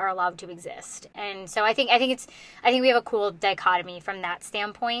perspectives are allowed to exist. And so I think we have a cool dichotomy from that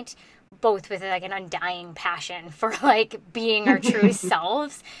standpoint, both with like an undying passion for like being our true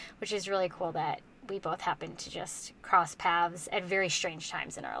selves, which is really cool that we both happen to just cross paths at very strange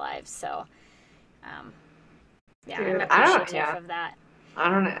times in our lives. So yeah, dude, I'm appreciative of that. I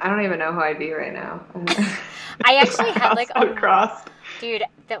don't even know who I'd be right now. I actually had like crossed. Dude,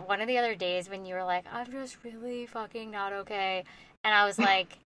 that one of the other days when you were like, I'm just really fucking not okay. And I was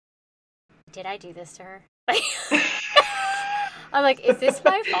like, did I do this to her? I'm like, is this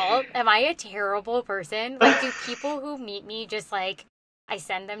my fault? Am I a terrible person? Like, do people who meet me just like, I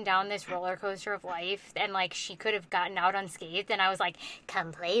send them down this roller coaster of life, and like she could have gotten out unscathed, and I was like,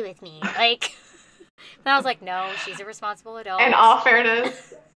 come play with me. Like, and I was like, no, she's a responsible adult. In all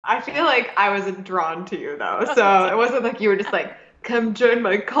fairness, I feel like I was drawn to you though. So it wasn't like you were just like, come join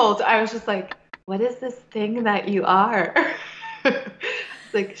my cult. I was just like, what is this thing that you are?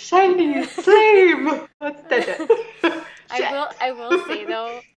 It's like, shiny flame. Let's touch it. I will say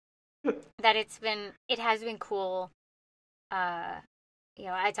though that it has been cool. You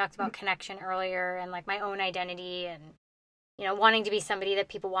know, I talked about connection earlier, and like my own identity, and you know, wanting to be somebody that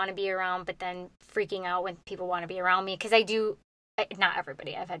people want to be around, but then freaking out when people want to be around me, because I do. Not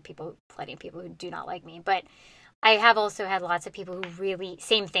everybody. I've had plenty of people who do not like me, but I have also had lots of people who really,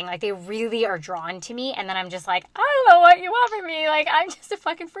 same thing, like they really are drawn to me, and then I'm just like, I don't know what you want from me. Like, I'm just a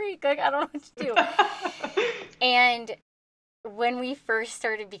fucking freak. Like, I don't know what to do. And when we first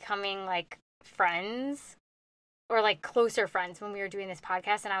started becoming like friends, or like closer friends, when we were doing this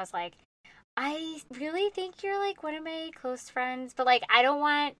podcast, and I was like, I really think you're like one of my close friends, but like I don't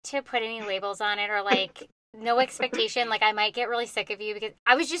want to put any labels on it, or like no expectation. Like, I might get really sick of you, because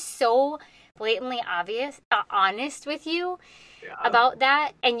I was just so blatantly honest with you about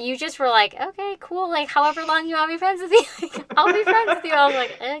that, and you just were like, okay, cool, like however long you want to be friends with me, like, I'll be friends with you. I was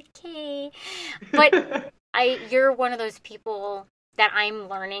like, okay. But you're one of those people that I'm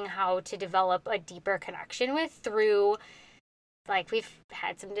learning how to develop a deeper connection with through, like, we've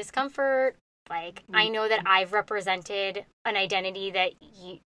had some discomfort. Like, I know that I've represented an identity that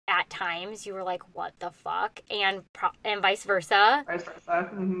at times you were like, what the fuck? And vice versa.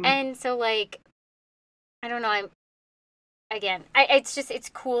 Mm-hmm. And so, like, I don't know, it's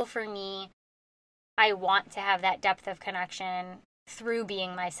cool for me. I want to have that depth of connection through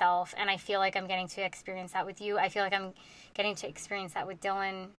being myself, and I feel like I'm getting to experience that with you. I feel like I'm getting to experience that with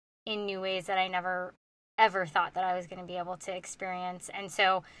Dylan in new ways that I never ever thought that I was going to be able to experience. And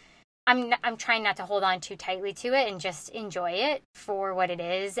so I'm trying not to hold on too tightly to it, and just enjoy it for what it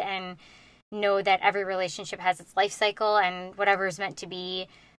is, and know that every relationship has its life cycle, and whatever is meant to be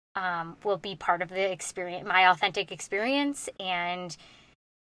will be part of the experience, my authentic experience. And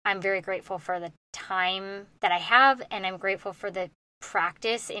I'm very grateful for the time that I have, and I'm grateful for the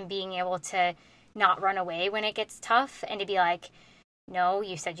practice in being able to not run away when it gets tough, and to be like, no,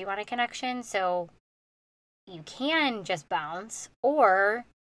 you said you want a connection, so you can just bounce, or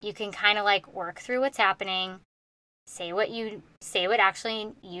you can kind of like work through what's happening, say what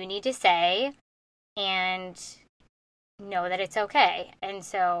actually you need to say, and know that it's okay. And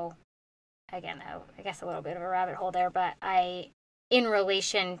so, again, I guess a little bit of a rabbit hole there, but in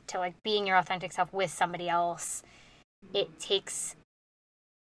relation to like being your authentic self with somebody else, it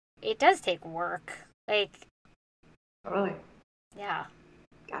does take work. Like, totally. Yeah.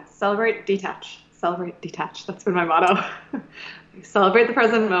 Yeah. Celebrate, detach. Celebrate, detach. That's been my motto. Celebrate the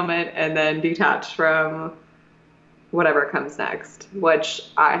present moment, and then detach from whatever comes next, which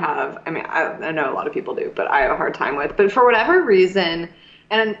I know a lot of people do, but I have a hard time with. But for whatever reason,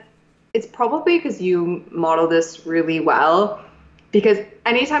 and it's probably because you model this really well, because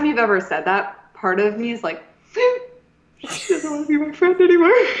anytime you've ever said that, part of me is like, she doesn't want to be my friend anymore.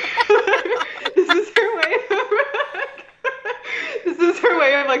 This is her way of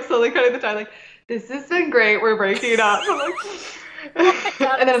like slowly cutting the tie, like, this has been great. We're breaking up. I'm like, Oh my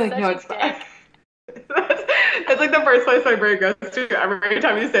God, and then I'm I'm like, no, such it's a fine. dick. That's like the first place my brain goes to every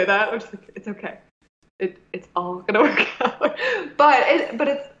time you say that. I'm just like, it's okay. It's all gonna work out. But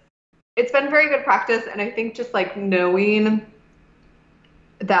it's been very good practice, and I think just like knowing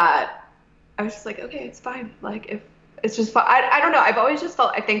that I was just like, okay, it's fine. Like if it's just fine. I don't know. I've always just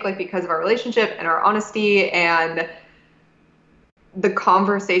felt, I think, like because of our relationship and our honesty and the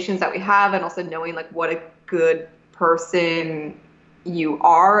conversations that we have, and also knowing like what a good person you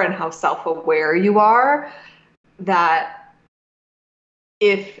are and how self-aware you are, that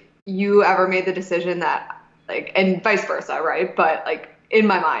if you ever made the decision that like, and vice versa, right? But like in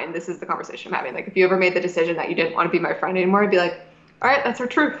my mind, this is the conversation I'm having. Like if you ever made the decision that you didn't want to be my friend anymore, I'd be like, all right, that's our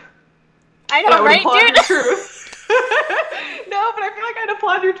truth. I And know, I would right, applaud dude? your truth. No, but I feel like I'd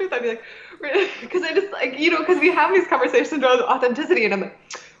applaud your truth. I'd be like, because I just like, because we have these conversations around authenticity, and I'm like,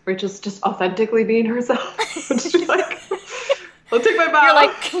 Rachel's just authentically being herself. I'm just like, I'll take my bow. You're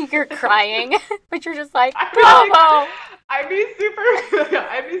like, you're crying, but you're just like, I'd bravo! be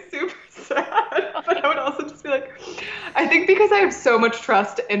super sad, but I would also just be like, I think because I have so much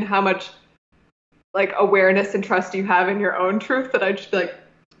trust in how much like awareness and trust you have in your own truth, that I'd just be like,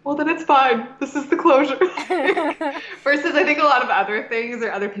 well, then it's fine. This is the closure. Versus I think a lot of other things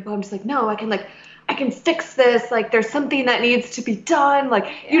or other people, I'm just like, no, I can fix this. Like there's something that needs to be done. Like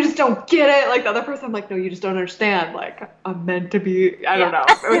you just don't get it. Like the other person, I'm like, no, you just don't understand. Like I'm meant to be, I don't know.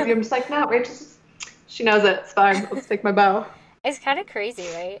 With you, I'm just like, no, Rachel, she knows it. It's fine. Let's take my bow. It's kind of crazy,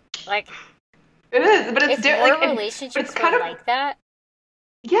 right? Like it is, but it's if more like, relationships it's kind were of like that.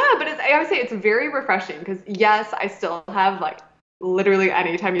 Yeah, but I would say it's very refreshing because yes, I still have like literally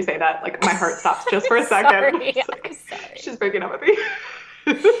anytime you say that, like my heart stops just for a second. Sorry, Like, I'm sorry. She's breaking up with me.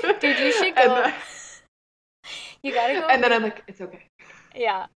 Dude, you should go. You gotta go. And then I'm like, it's okay.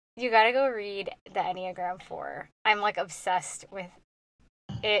 Yeah, you gotta go read the Enneagram 4. I'm like obsessed with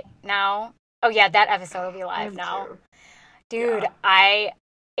it now. Oh yeah, that episode will be live now. Too. Dude, Yeah.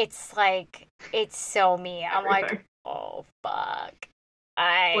 It's like, it's so me. I'm like, oh fuck.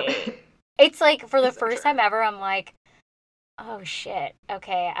 It's like for the first time ever, I'm like, oh shit,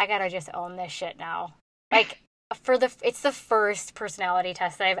 okay, I gotta just own this shit now. Like, it's the first personality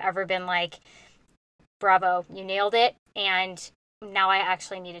test that I've ever been like, bravo, you nailed it, and now I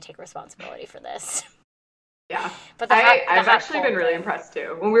actually need to take responsibility for this. Yeah. But I've actually been really impressed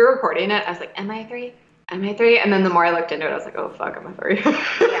too. When we were recording it, I was like, am I 3? Am I 3? And then the more I looked into it, I was like, oh fuck, I'm a 3.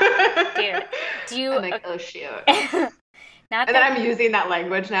 Yeah. Dude, do you... I'm like, oh shit. Not and then I'm using that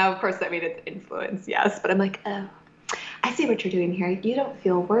language now. Of course, I mean, it's influence, yes. But I'm like, oh, I see what you're doing here. You don't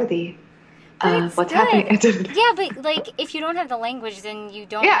feel worthy of what's happening. Yeah, but like, if you don't have the language, then you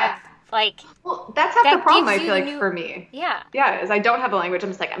don't have, like... Well, that's half the problem, I feel like, for me. Yeah. Yeah, is I don't have the language. I'm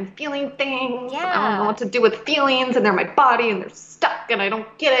just like, I'm feeling things. Yeah. I don't know what to do with feelings, and they're my body, and they're stuck, and I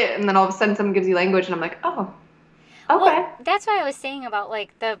don't get it. And then all of a sudden, someone gives you language, and I'm like, oh, okay. Well, that's why I was saying about,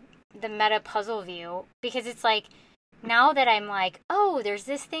 like, the meta puzzle view, because it's like, now that I'm like, oh, there's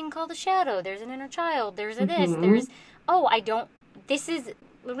this thing called a shadow, there's an inner child, there's a this, there's, oh, this is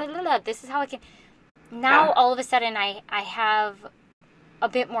how I can, now all of a sudden I have a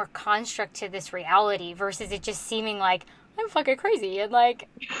bit more construct to this reality versus it just seeming like, I'm fucking crazy, and like,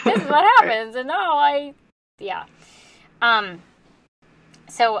 this is what happens, and now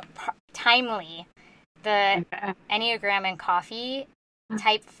so timely, the Enneagram and Coffee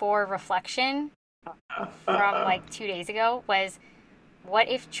Type 4 reflection from like 2 days ago was, what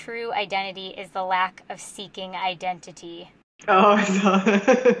if true identity is the lack of seeking identity? Oh, I saw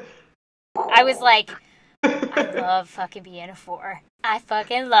it. I was like, I love fucking being a 4. I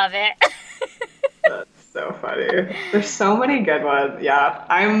fucking love it. That's so funny. There's so many good ones. Yeah.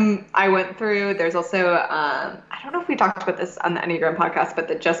 I went through, there's also, I don't know if we talked about this on the Enneagram podcast,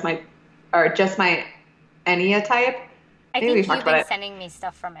 but just my Ennea type. I think you've been sending me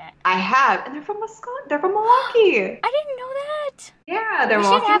stuff from it. I have, and they're from Wisconsin. They're from Milwaukee. I didn't know that. Yeah, they're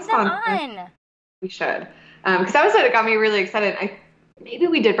Milwaukee, Wisconsin. We should have them on. We should, because that was what got me really excited. Maybe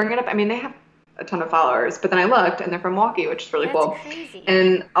we did bring it up. I mean, they have a ton of followers, but then I looked, and they're from Milwaukee, which is really cool. Crazy.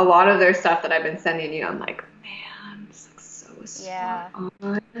 And a lot of their stuff that I've been sending you, I'm like, man, this looks so spot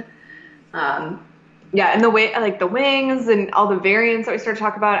on. Yeah, and the way, like the wings and all the variants that we started to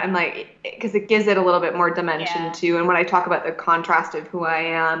talk about, I'm like, because it gives it a little bit more dimension too. And when I talk about the contrast of who I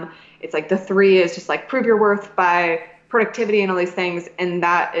am, it's like the 3 is just like prove your worth by productivity and all these things, and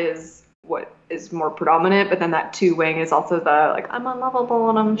that is what is more predominant. But then that 2 wing is also the like, I'm unlovable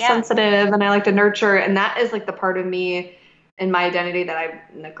and I'm sensitive and I like to nurture, and that is like the part of me in my identity that I've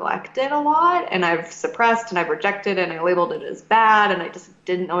neglected a lot and I've suppressed and I've rejected and I labeled it as bad and I just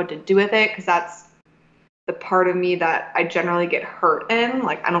didn't know what to do with it because that's the part of me that I generally get hurt in.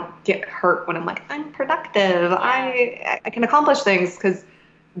 Like I don't get hurt when I'm like, I'm productive. Yeah. I can accomplish things because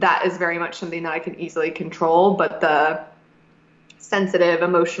that is very much something that I can easily control. But the sensitive,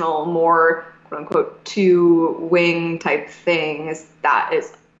 emotional, more quote unquote two wing type things, that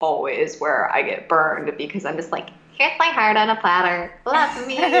is always where I get burned because I'm just like, here's my heart on a platter. Love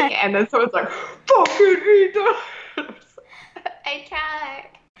me. And then someone's like, fucking eat it. I tried.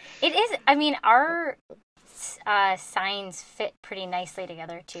 It is, I mean, our signs fit pretty nicely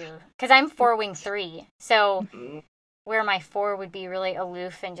together too. Because I'm 4-wing 3. So where my 4 would be really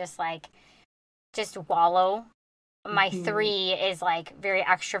aloof and just wallow. My 3 is like very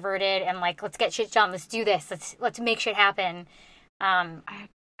extroverted and like, let's get shit done. Let's do this. Let's make shit happen.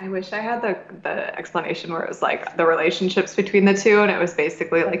 I wish I had the explanation where it was like the relationships between the two, and it was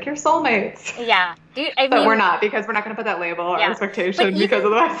basically like your soulmates. Yeah, dude. But we're not because we're not going to put that label or expectation because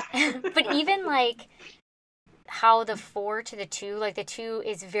otherwise. But even like how the 4 to the 2, like the 2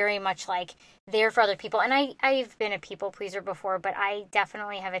 is very much like there for other people, and I've been a people pleaser before, but I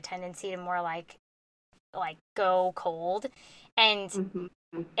definitely have a tendency to more like go cold and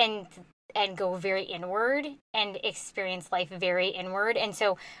go very inward and experience life very inward. And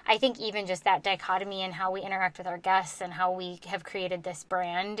so I think even just that dichotomy in how we interact with our guests and how we have created this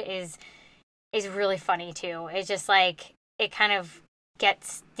brand is really funny too. It's just like it kind of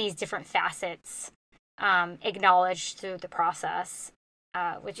gets these different facets acknowledged through the process,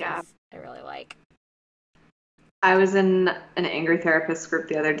 which is I really like. I was in an angry therapist group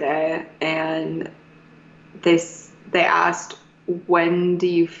the other day, and they asked, when do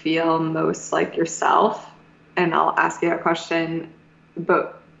you feel most like yourself? And I'll ask you that question,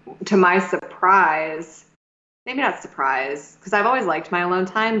 but to my surprise, maybe not surprise, because I've always liked my alone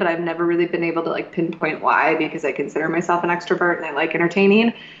time, but I've never really been able to like pinpoint why, because I consider myself an extrovert and I like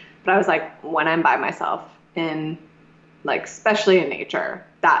entertaining. But I was like, when I'm by myself in like, especially in nature,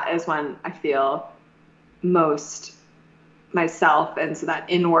 that is when I feel most myself. And so that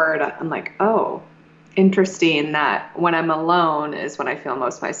inward, I'm like, oh, interesting that when I'm alone is when I feel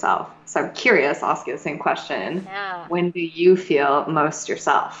most myself. So I'm curious, I'll ask you the same question. Yeah. When do you feel most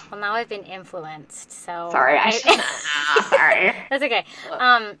yourself? Well, now I've been influenced, so... Sorry, sorry. That's okay.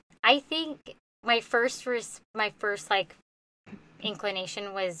 I think my first like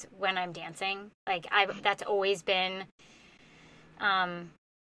inclination was when I'm dancing. Like that's always been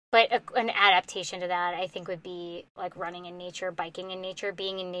but an adaptation to that I think would be like running in nature, biking in nature,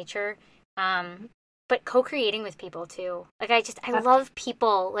 being in nature. But co-creating with people too. Like I love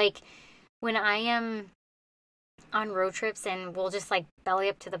people. Like when I am on road trips and we'll just like belly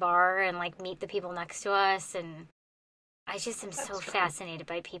up to the bar and like meet the people next to us, and I just am so fascinated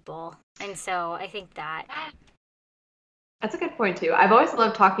by people. And so I think that's a good point too. I've always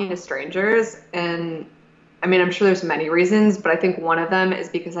loved talking to strangers, and I mean, I'm sure there's many reasons, but I think one of them is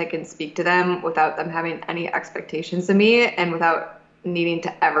because I can speak to them without them having any expectations of me and without needing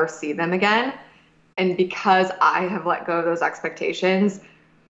to ever see them again. And because I have let go of those expectations,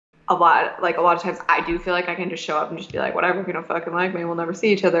 a lot of times I do feel like I can just show up and just be like, whatever, if you don't fucking like me, we'll never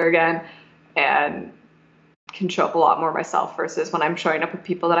see each other again. And can show up a lot more myself, versus when I'm showing up with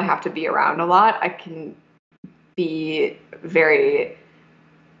people that I have to be around a lot, I can be very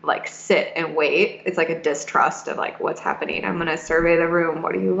like sit and wait. It's like a distrust of like what's happening. I'm going to survey the room.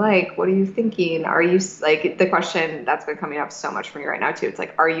 What do you like? What are you thinking? Are you like, the question that's been coming up so much for me right now too. It's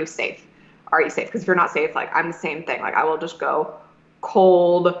like, are you safe? Are you safe? Because if you're not safe, like I'm the same thing. Like I will just go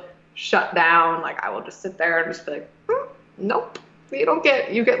cold, shut down. Like I will just sit there and just be like, nope.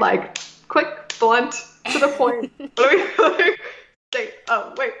 You get like quick, blunt, to the point. Stay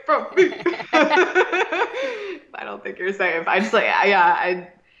away from me. I don't think you're safe. I just like, I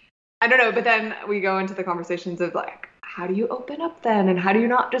don't know. But then we go into the conversations of like, how do you open up then? And how do you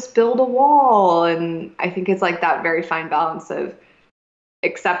not just build a wall? And I think it's like that very fine balance of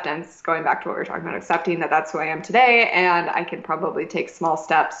acceptance, going back to what we were talking about, accepting that that's who I am today. And I can probably take small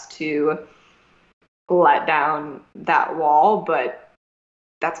steps to let down that wall. But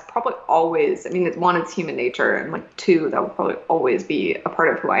that's probably always, I mean, it's human nature. And like 2, that will probably always be a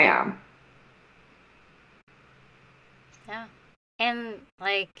part of who I am. Yeah. And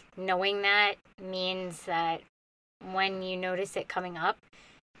like knowing that means that when you notice it coming up,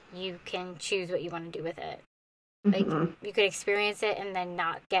 you can choose what you want to do with it. Like you could experience it and then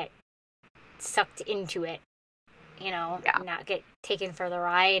not get sucked into it, not get taken for the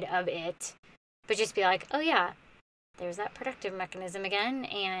ride of it, but just be like, oh yeah, there's that protective mechanism again.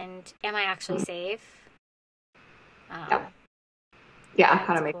 And am I actually safe? Yeah, Yeah,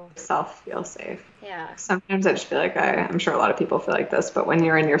 how it's to make cool. yourself feel safe. Yeah. Sometimes I just feel like I'm sure a lot of people feel like this, but when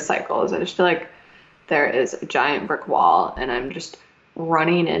you're in your cycles, I just feel like there is a giant brick wall and I'm just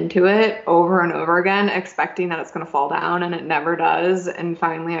running into it over and over again, expecting that it's going to fall down and it never does. And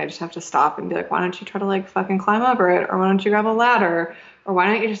finally, I just have to stop and be like, why don't you try to like fucking climb over it? Or why don't you grab a ladder? Or why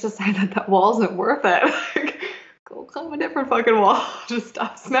don't you just decide that that wall isn't worth it? Like, go climb a different fucking wall. Just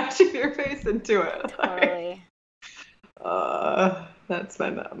stop smashing your face into it. Like, Totally. that's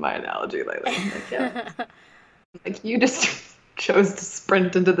my analogy lately. Like, yeah, like you just chose to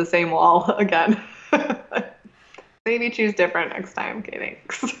sprint into the same wall again. Maybe choose different next time, Katie.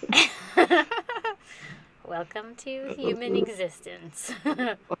 Welcome to human existence.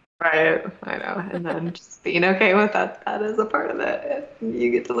 Right, I know. And then just being okay with that, that is a part of it.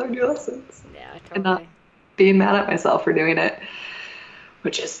 You get to learn your lessons Yeah, and not totally. being mad at myself for doing it,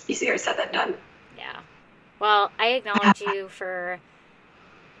 which is easier said than done. Yeah. Well, I acknowledge you for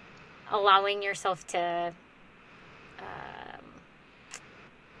allowing yourself to um,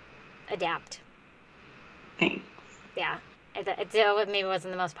 adapt. Thanks. Yeah. It maybe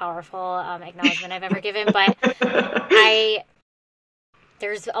wasn't the most powerful acknowledgement I've ever given, but I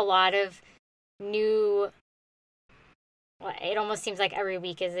there's a lot of new. Well, it almost seems like every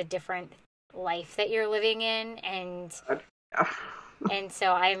week is a different life that you're living in, Yeah. and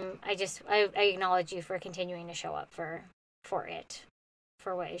so I acknowledge you for continuing to show up for it,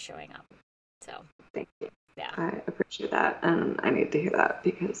 for what is showing up. So Thank you. yeah. I appreciate that, and I need to hear that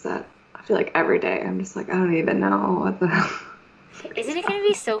because that I feel like every day I'm just like I don't even know what the. Isn't it going to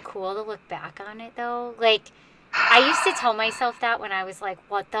be so cool to look back on it though? Like, I used to tell myself that when I was like,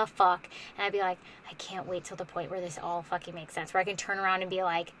 what the fuck? And I'd be like, I can't wait till the point where this all fucking makes sense. Where I can turn around and be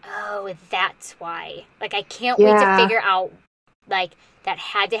like, oh, that's why. Like, I can't wait to Yeah. figure out, like, that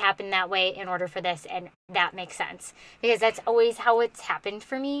had to happen that way in order for this. And that makes sense. Because that's always how it's happened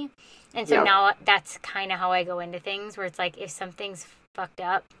for me. And so Yep. now that's kind of how I go into things where it's like, if something's fucked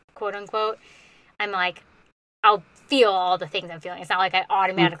up, quote unquote, I'm like, I'll feel all the things I'm feeling. It's not like I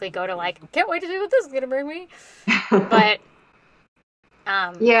automatically go to like, can't wait to see what this is gonna bring me. But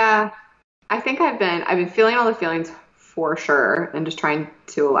Yeah, I think I've been feeling all the feelings for sure and just trying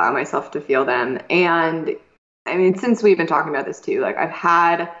to allow myself to feel them. And I mean, since we've been talking about this too, like I've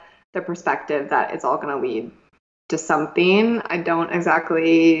had the perspective that it's all going to lead to something. I don't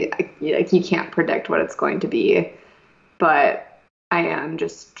exactly like you can't predict what it's going to be, but I am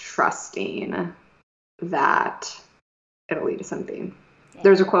just trusting that it'll lead to something. yeah.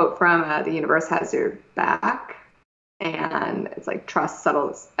 There's a quote from The Universe Has Your Back, and it's like trust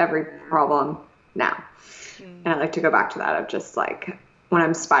settles every problem now. And I like to go back to that of just like when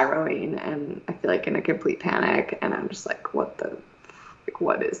I'm spiraling and I feel like in a complete panic and I'm just like, what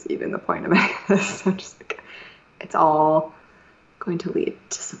is even the point of any of this? I'm just like, it's all going to lead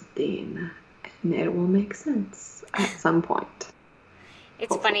to something and it will make sense at some point.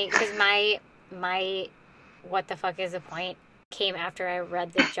 It's funny because my what the fuck is the point came after I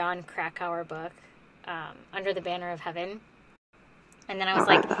read the John Krakauer book, Under the Banner of Heaven. And then I was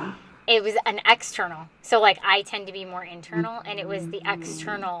like, it was an external. So like I tend to be more internal, and it was the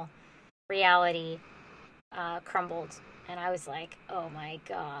external reality crumbled. And I was like, oh my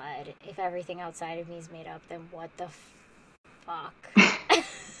God, if everything outside of me is made up, then what the fuck?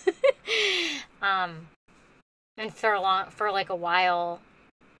 And for like a while,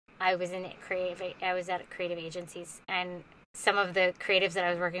 I was at creative agencies, and some of the creatives that I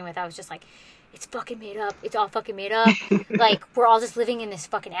was working with, I was just like, it's fucking made up. It's all fucking made up. Like, we're all just living in this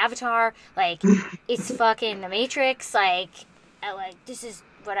fucking avatar. Like, it's fucking the Matrix. Like, this is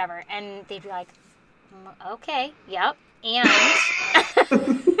whatever. And they'd be like, okay, yep. And,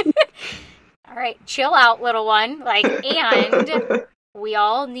 all right, chill out, little one. Like, and we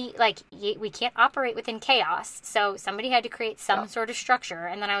all need, like, we can't operate within chaos. So somebody had to create some sort of structure.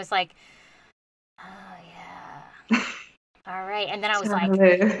 And then I was like, oh, yeah. All right. And then I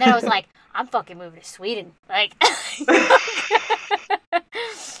was like, I'm fucking moving to Sweden. Like,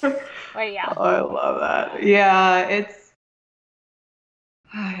 well, yeah. Oh, I love that. Yeah,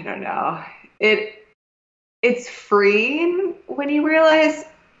 I don't know. It's freeing when you realize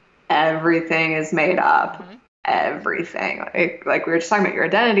everything is made up. Mhm. Everything. Like we were just talking about, your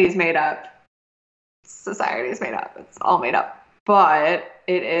identity is made up. Society is made up. It's all made up. But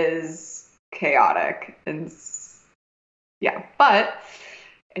it is chaotic and yeah, but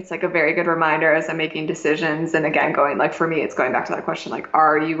it's like a very good reminder as I'm making decisions. And again, going like for me, it's going back to that question, like,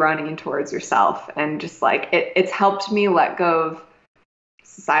 are you running towards yourself? And just like it's helped me let go of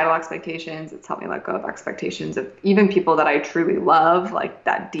societal expectations. It's helped me let go of expectations of even people that I truly love, like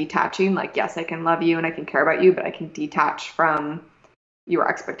that detaching, like, yes, I can love you and I can care about you, but I can detach from your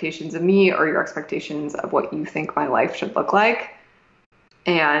expectations of me or your expectations of what you think my life should look like.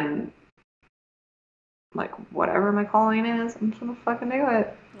 And like, whatever my calling is, I'm just gonna fucking do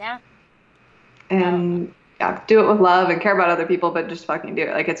it. Yeah. And yeah, do it with love and care about other people, but just fucking do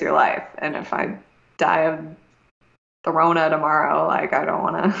it. Like, it's your life. And if I die of the Rona tomorrow, like, I don't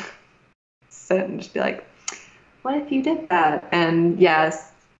want to sit and just be like, what if you did that? And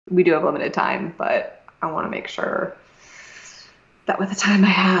yes, we do have limited time, but I want to make sure that with the time I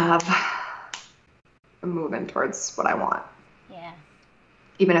have, I'm moving towards what I want. Yeah.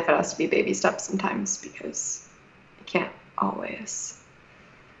 Even if it has to be baby steps sometimes, because you can't always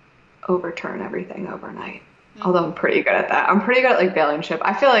overturn everything overnight. Mm-hmm. Although I'm pretty good at that. I'm pretty good at like bailing ship.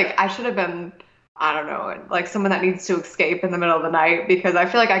 I feel like I should have been, I don't know, like someone that needs to escape in the middle of the night, because I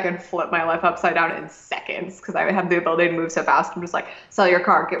feel like I can flip my life upside down in seconds because I have the ability to move so fast. I'm just like, sell your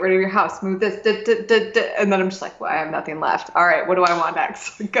car, get rid of your house, move this, and then I'm just like, well, I have nothing left. All right, what do I want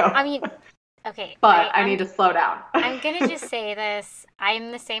next? Go. I mean, okay. But I need to slow down. I'm going to just say this.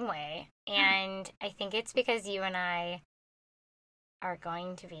 I'm the same way. And I think it's because you and I are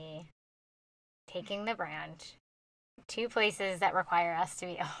going to be taking the brand to places that require us to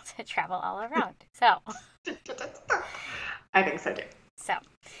be able to travel all around. So I think so too. So,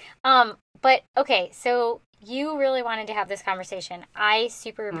 but okay, so you really wanted to have this conversation. I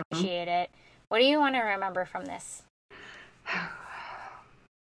super appreciate it. What do you want to remember from this?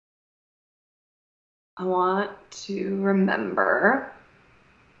 I want to remember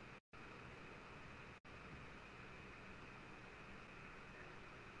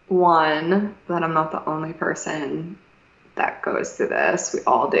one, that I'm not the only person that goes through this. We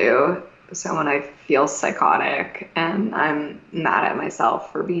all do. So when I feel psychotic and I'm mad at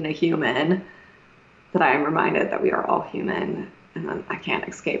myself for being a human, that I am reminded that we are all human, and I can't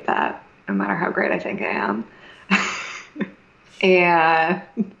escape that no matter how great I think I am. And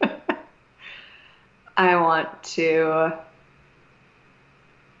I want to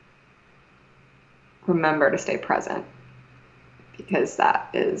remember to stay present, because that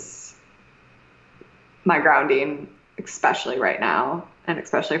is my grounding, especially right now, and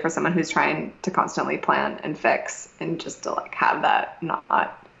especially for someone who's trying to constantly plan and fix, and just to like have that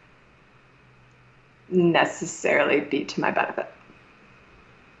not necessarily be to my benefit.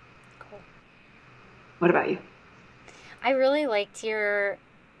 Cool. What about you? I really liked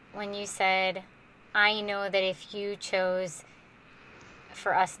when you said, I know that if you chose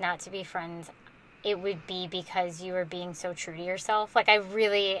for us not to be friends, it would be because you were being so true to yourself. Like, it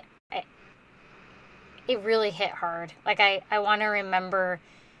really hit hard. Like, I want to remember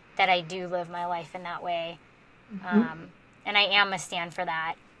that I do live my life in that way. Mm-hmm. And I am a stand for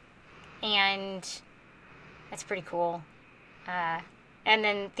that. And that's pretty cool. And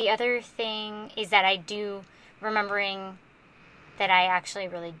then the other thing is that remembering that I actually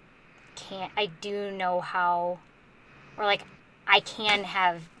really I do know how, or like, I can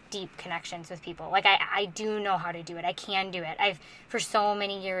have deep connections with people. Like, I do know how to do it. I can do it. I've, for so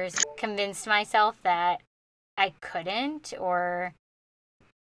many years, convinced myself that I couldn't, or,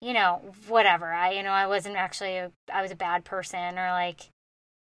 whatever. I wasn't actually, I was a bad person, or like,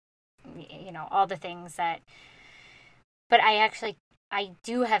 all the things that, but I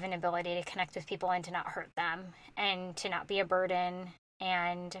do have an ability to connect with people and to not hurt them and to not be a burden.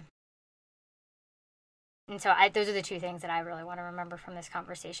 And so those are the two things that I really want to remember from this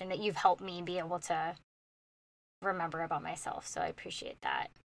conversation, that you've helped me be able to remember about myself. So I appreciate that.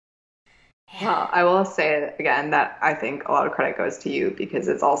 Yeah. Well, I will say again that I think a lot of credit goes to you, because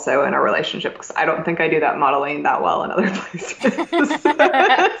it's also in our relationship, because I don't think I do that modeling that well in other places. So,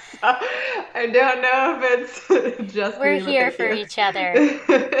 I don't know if it's just we're here for each other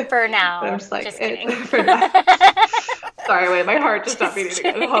for now. I'm just like, just kidding. Sorry, wait, my heart just stopped beating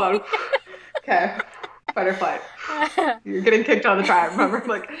again. Hold on. Okay. Fight or flight. You're getting kicked on the tribe. Remember,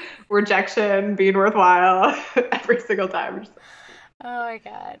 like, rejection, being worthwhile every single time. Oh my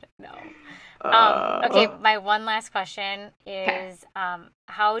God, no. Okay, my one last question is,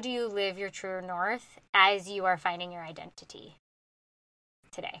 how do you live your true north as you are finding your identity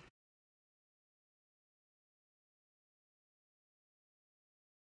today?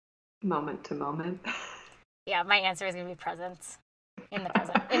 Moment to moment. Yeah, my answer is going to be presence. In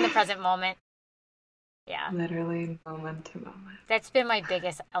the present moment. Yeah. Literally moment to moment. That's been my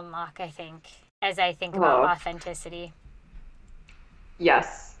biggest unlock, I think, as I think about authenticity.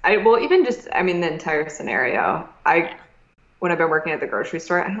 Yes. Even just, the entire scenario. When I've been working at the grocery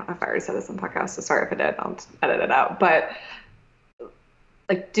store, I don't know if I already said this on the podcast, so sorry if I did, I'll edit it out. But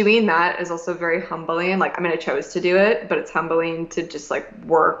like, doing that is also very humbling. Like, I chose to do it, but it's humbling to just like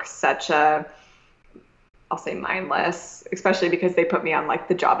work such a I'll say mindless, especially because they put me on like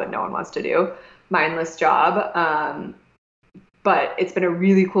the job that no one wants to do, mindless job. But it's been a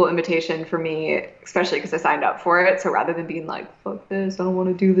really cool invitation for me, especially because I signed up for it. So rather than being like, fuck this, I don't want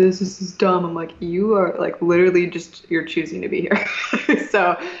to do this, this is dumb, I'm like, you are like literally just, you're choosing to be here.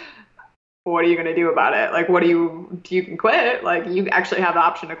 So what are you going to do about it? Like, you can quit. Like, you actually have the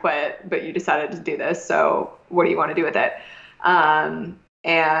option to quit, but you decided to do this. So what do you want to do with it?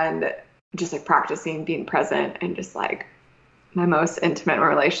 And just like practicing being present, and just like my most intimate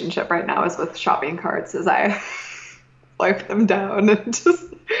relationship right now is with shopping carts, as I wipe them down and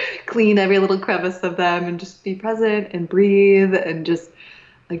just clean every little crevice of them and just be present and breathe and just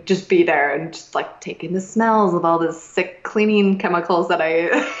be there and just like take in the smells of all the sick cleaning chemicals that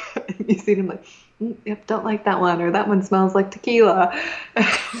you see them like, yep, don't like that one, or that one smells like tequila.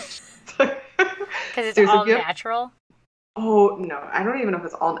 Because it's all natural. Oh no, I don't even know if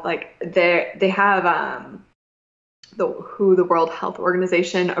it's all like they have the World Health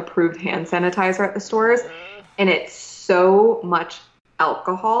Organization approved hand sanitizer at the stores, and it's so much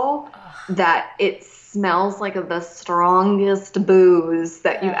alcohol that it smells like the strongest booze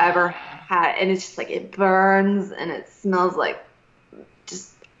that you've ever had, and it's just like it burns and it smells like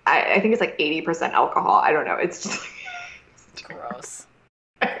just I think it's like 80% alcohol. I don't know. It's just like, gross.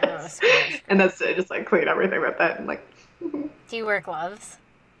 And that's it. Just like clean everything with it and like. Do you wear gloves?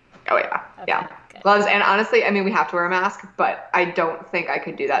 Oh yeah, okay, yeah. Good. Gloves, and honestly, I mean, we have to wear a mask, but I don't think I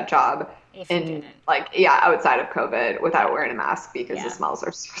could do that job outside of COVID without wearing a mask, because the smells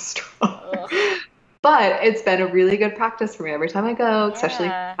are so strong. But it's been a really good practice for me every time I go, especially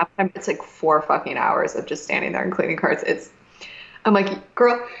half the time. It's like 4 fucking hours of just standing there and cleaning carts. I'm like,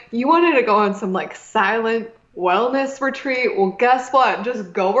 girl, you wanted to go on some like silent wellness retreat? Well, guess what?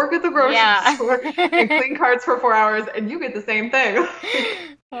 Just go work at the grocery store and clean carts for 4 hours, and you get the same thing.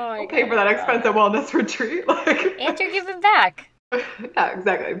 I'll pay for that expensive wellness retreat. And you're giving back. Yeah,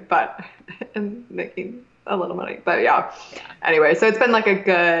 exactly. But and making a little money. But yeah. Anyway, so it's been like a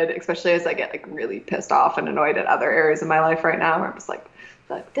good, especially as I get like really pissed off and annoyed at other areas of my life right now, where I'm just like,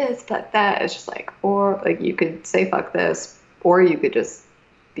 fuck this, fuck that. It's just like, or like you could say fuck this, or you could just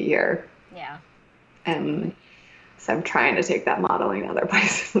be here. Yeah. And so I'm trying to take that modeling other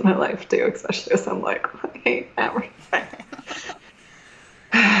places in my life too, especially as I'm like, I hate everything.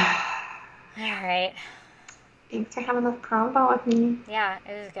 All right. Thanks for having this convo with me. Yeah,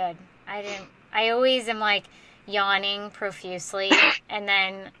 it was good. I always am like yawning profusely, and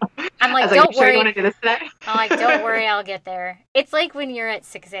then I'm like, don't worry. You want to do this today? I'm like, don't worry, I'll get there. It's like when you're at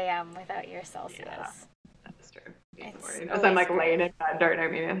 6 a.m. without your Celsius. Yeah, that's true. As I'm like laying in bed during our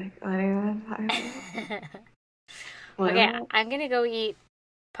meeting, Okay, I'm gonna go eat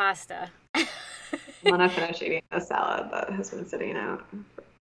pasta. I'm gonna finish eating the salad that has been sitting out.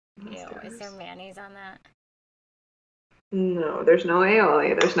 Ew, is there mayonnaise on that? No, there's no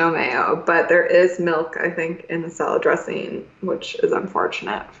aioli, there's no mayo, but there is milk, I think, in the salad dressing, which is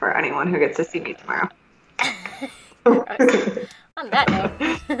unfortunate for anyone who gets to see me tomorrow. On that note.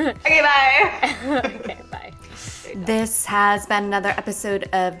 Okay, bye. Okay, bye. This has been another episode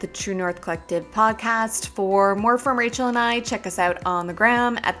of the True North Collective podcast. For more from Rachel and I, check us out on the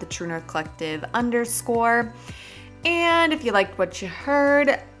gram at the True North Collective _. And if you liked what you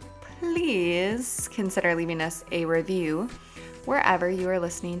heard, please consider leaving us a review wherever you are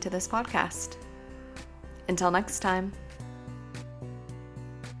listening to this podcast. Until next time.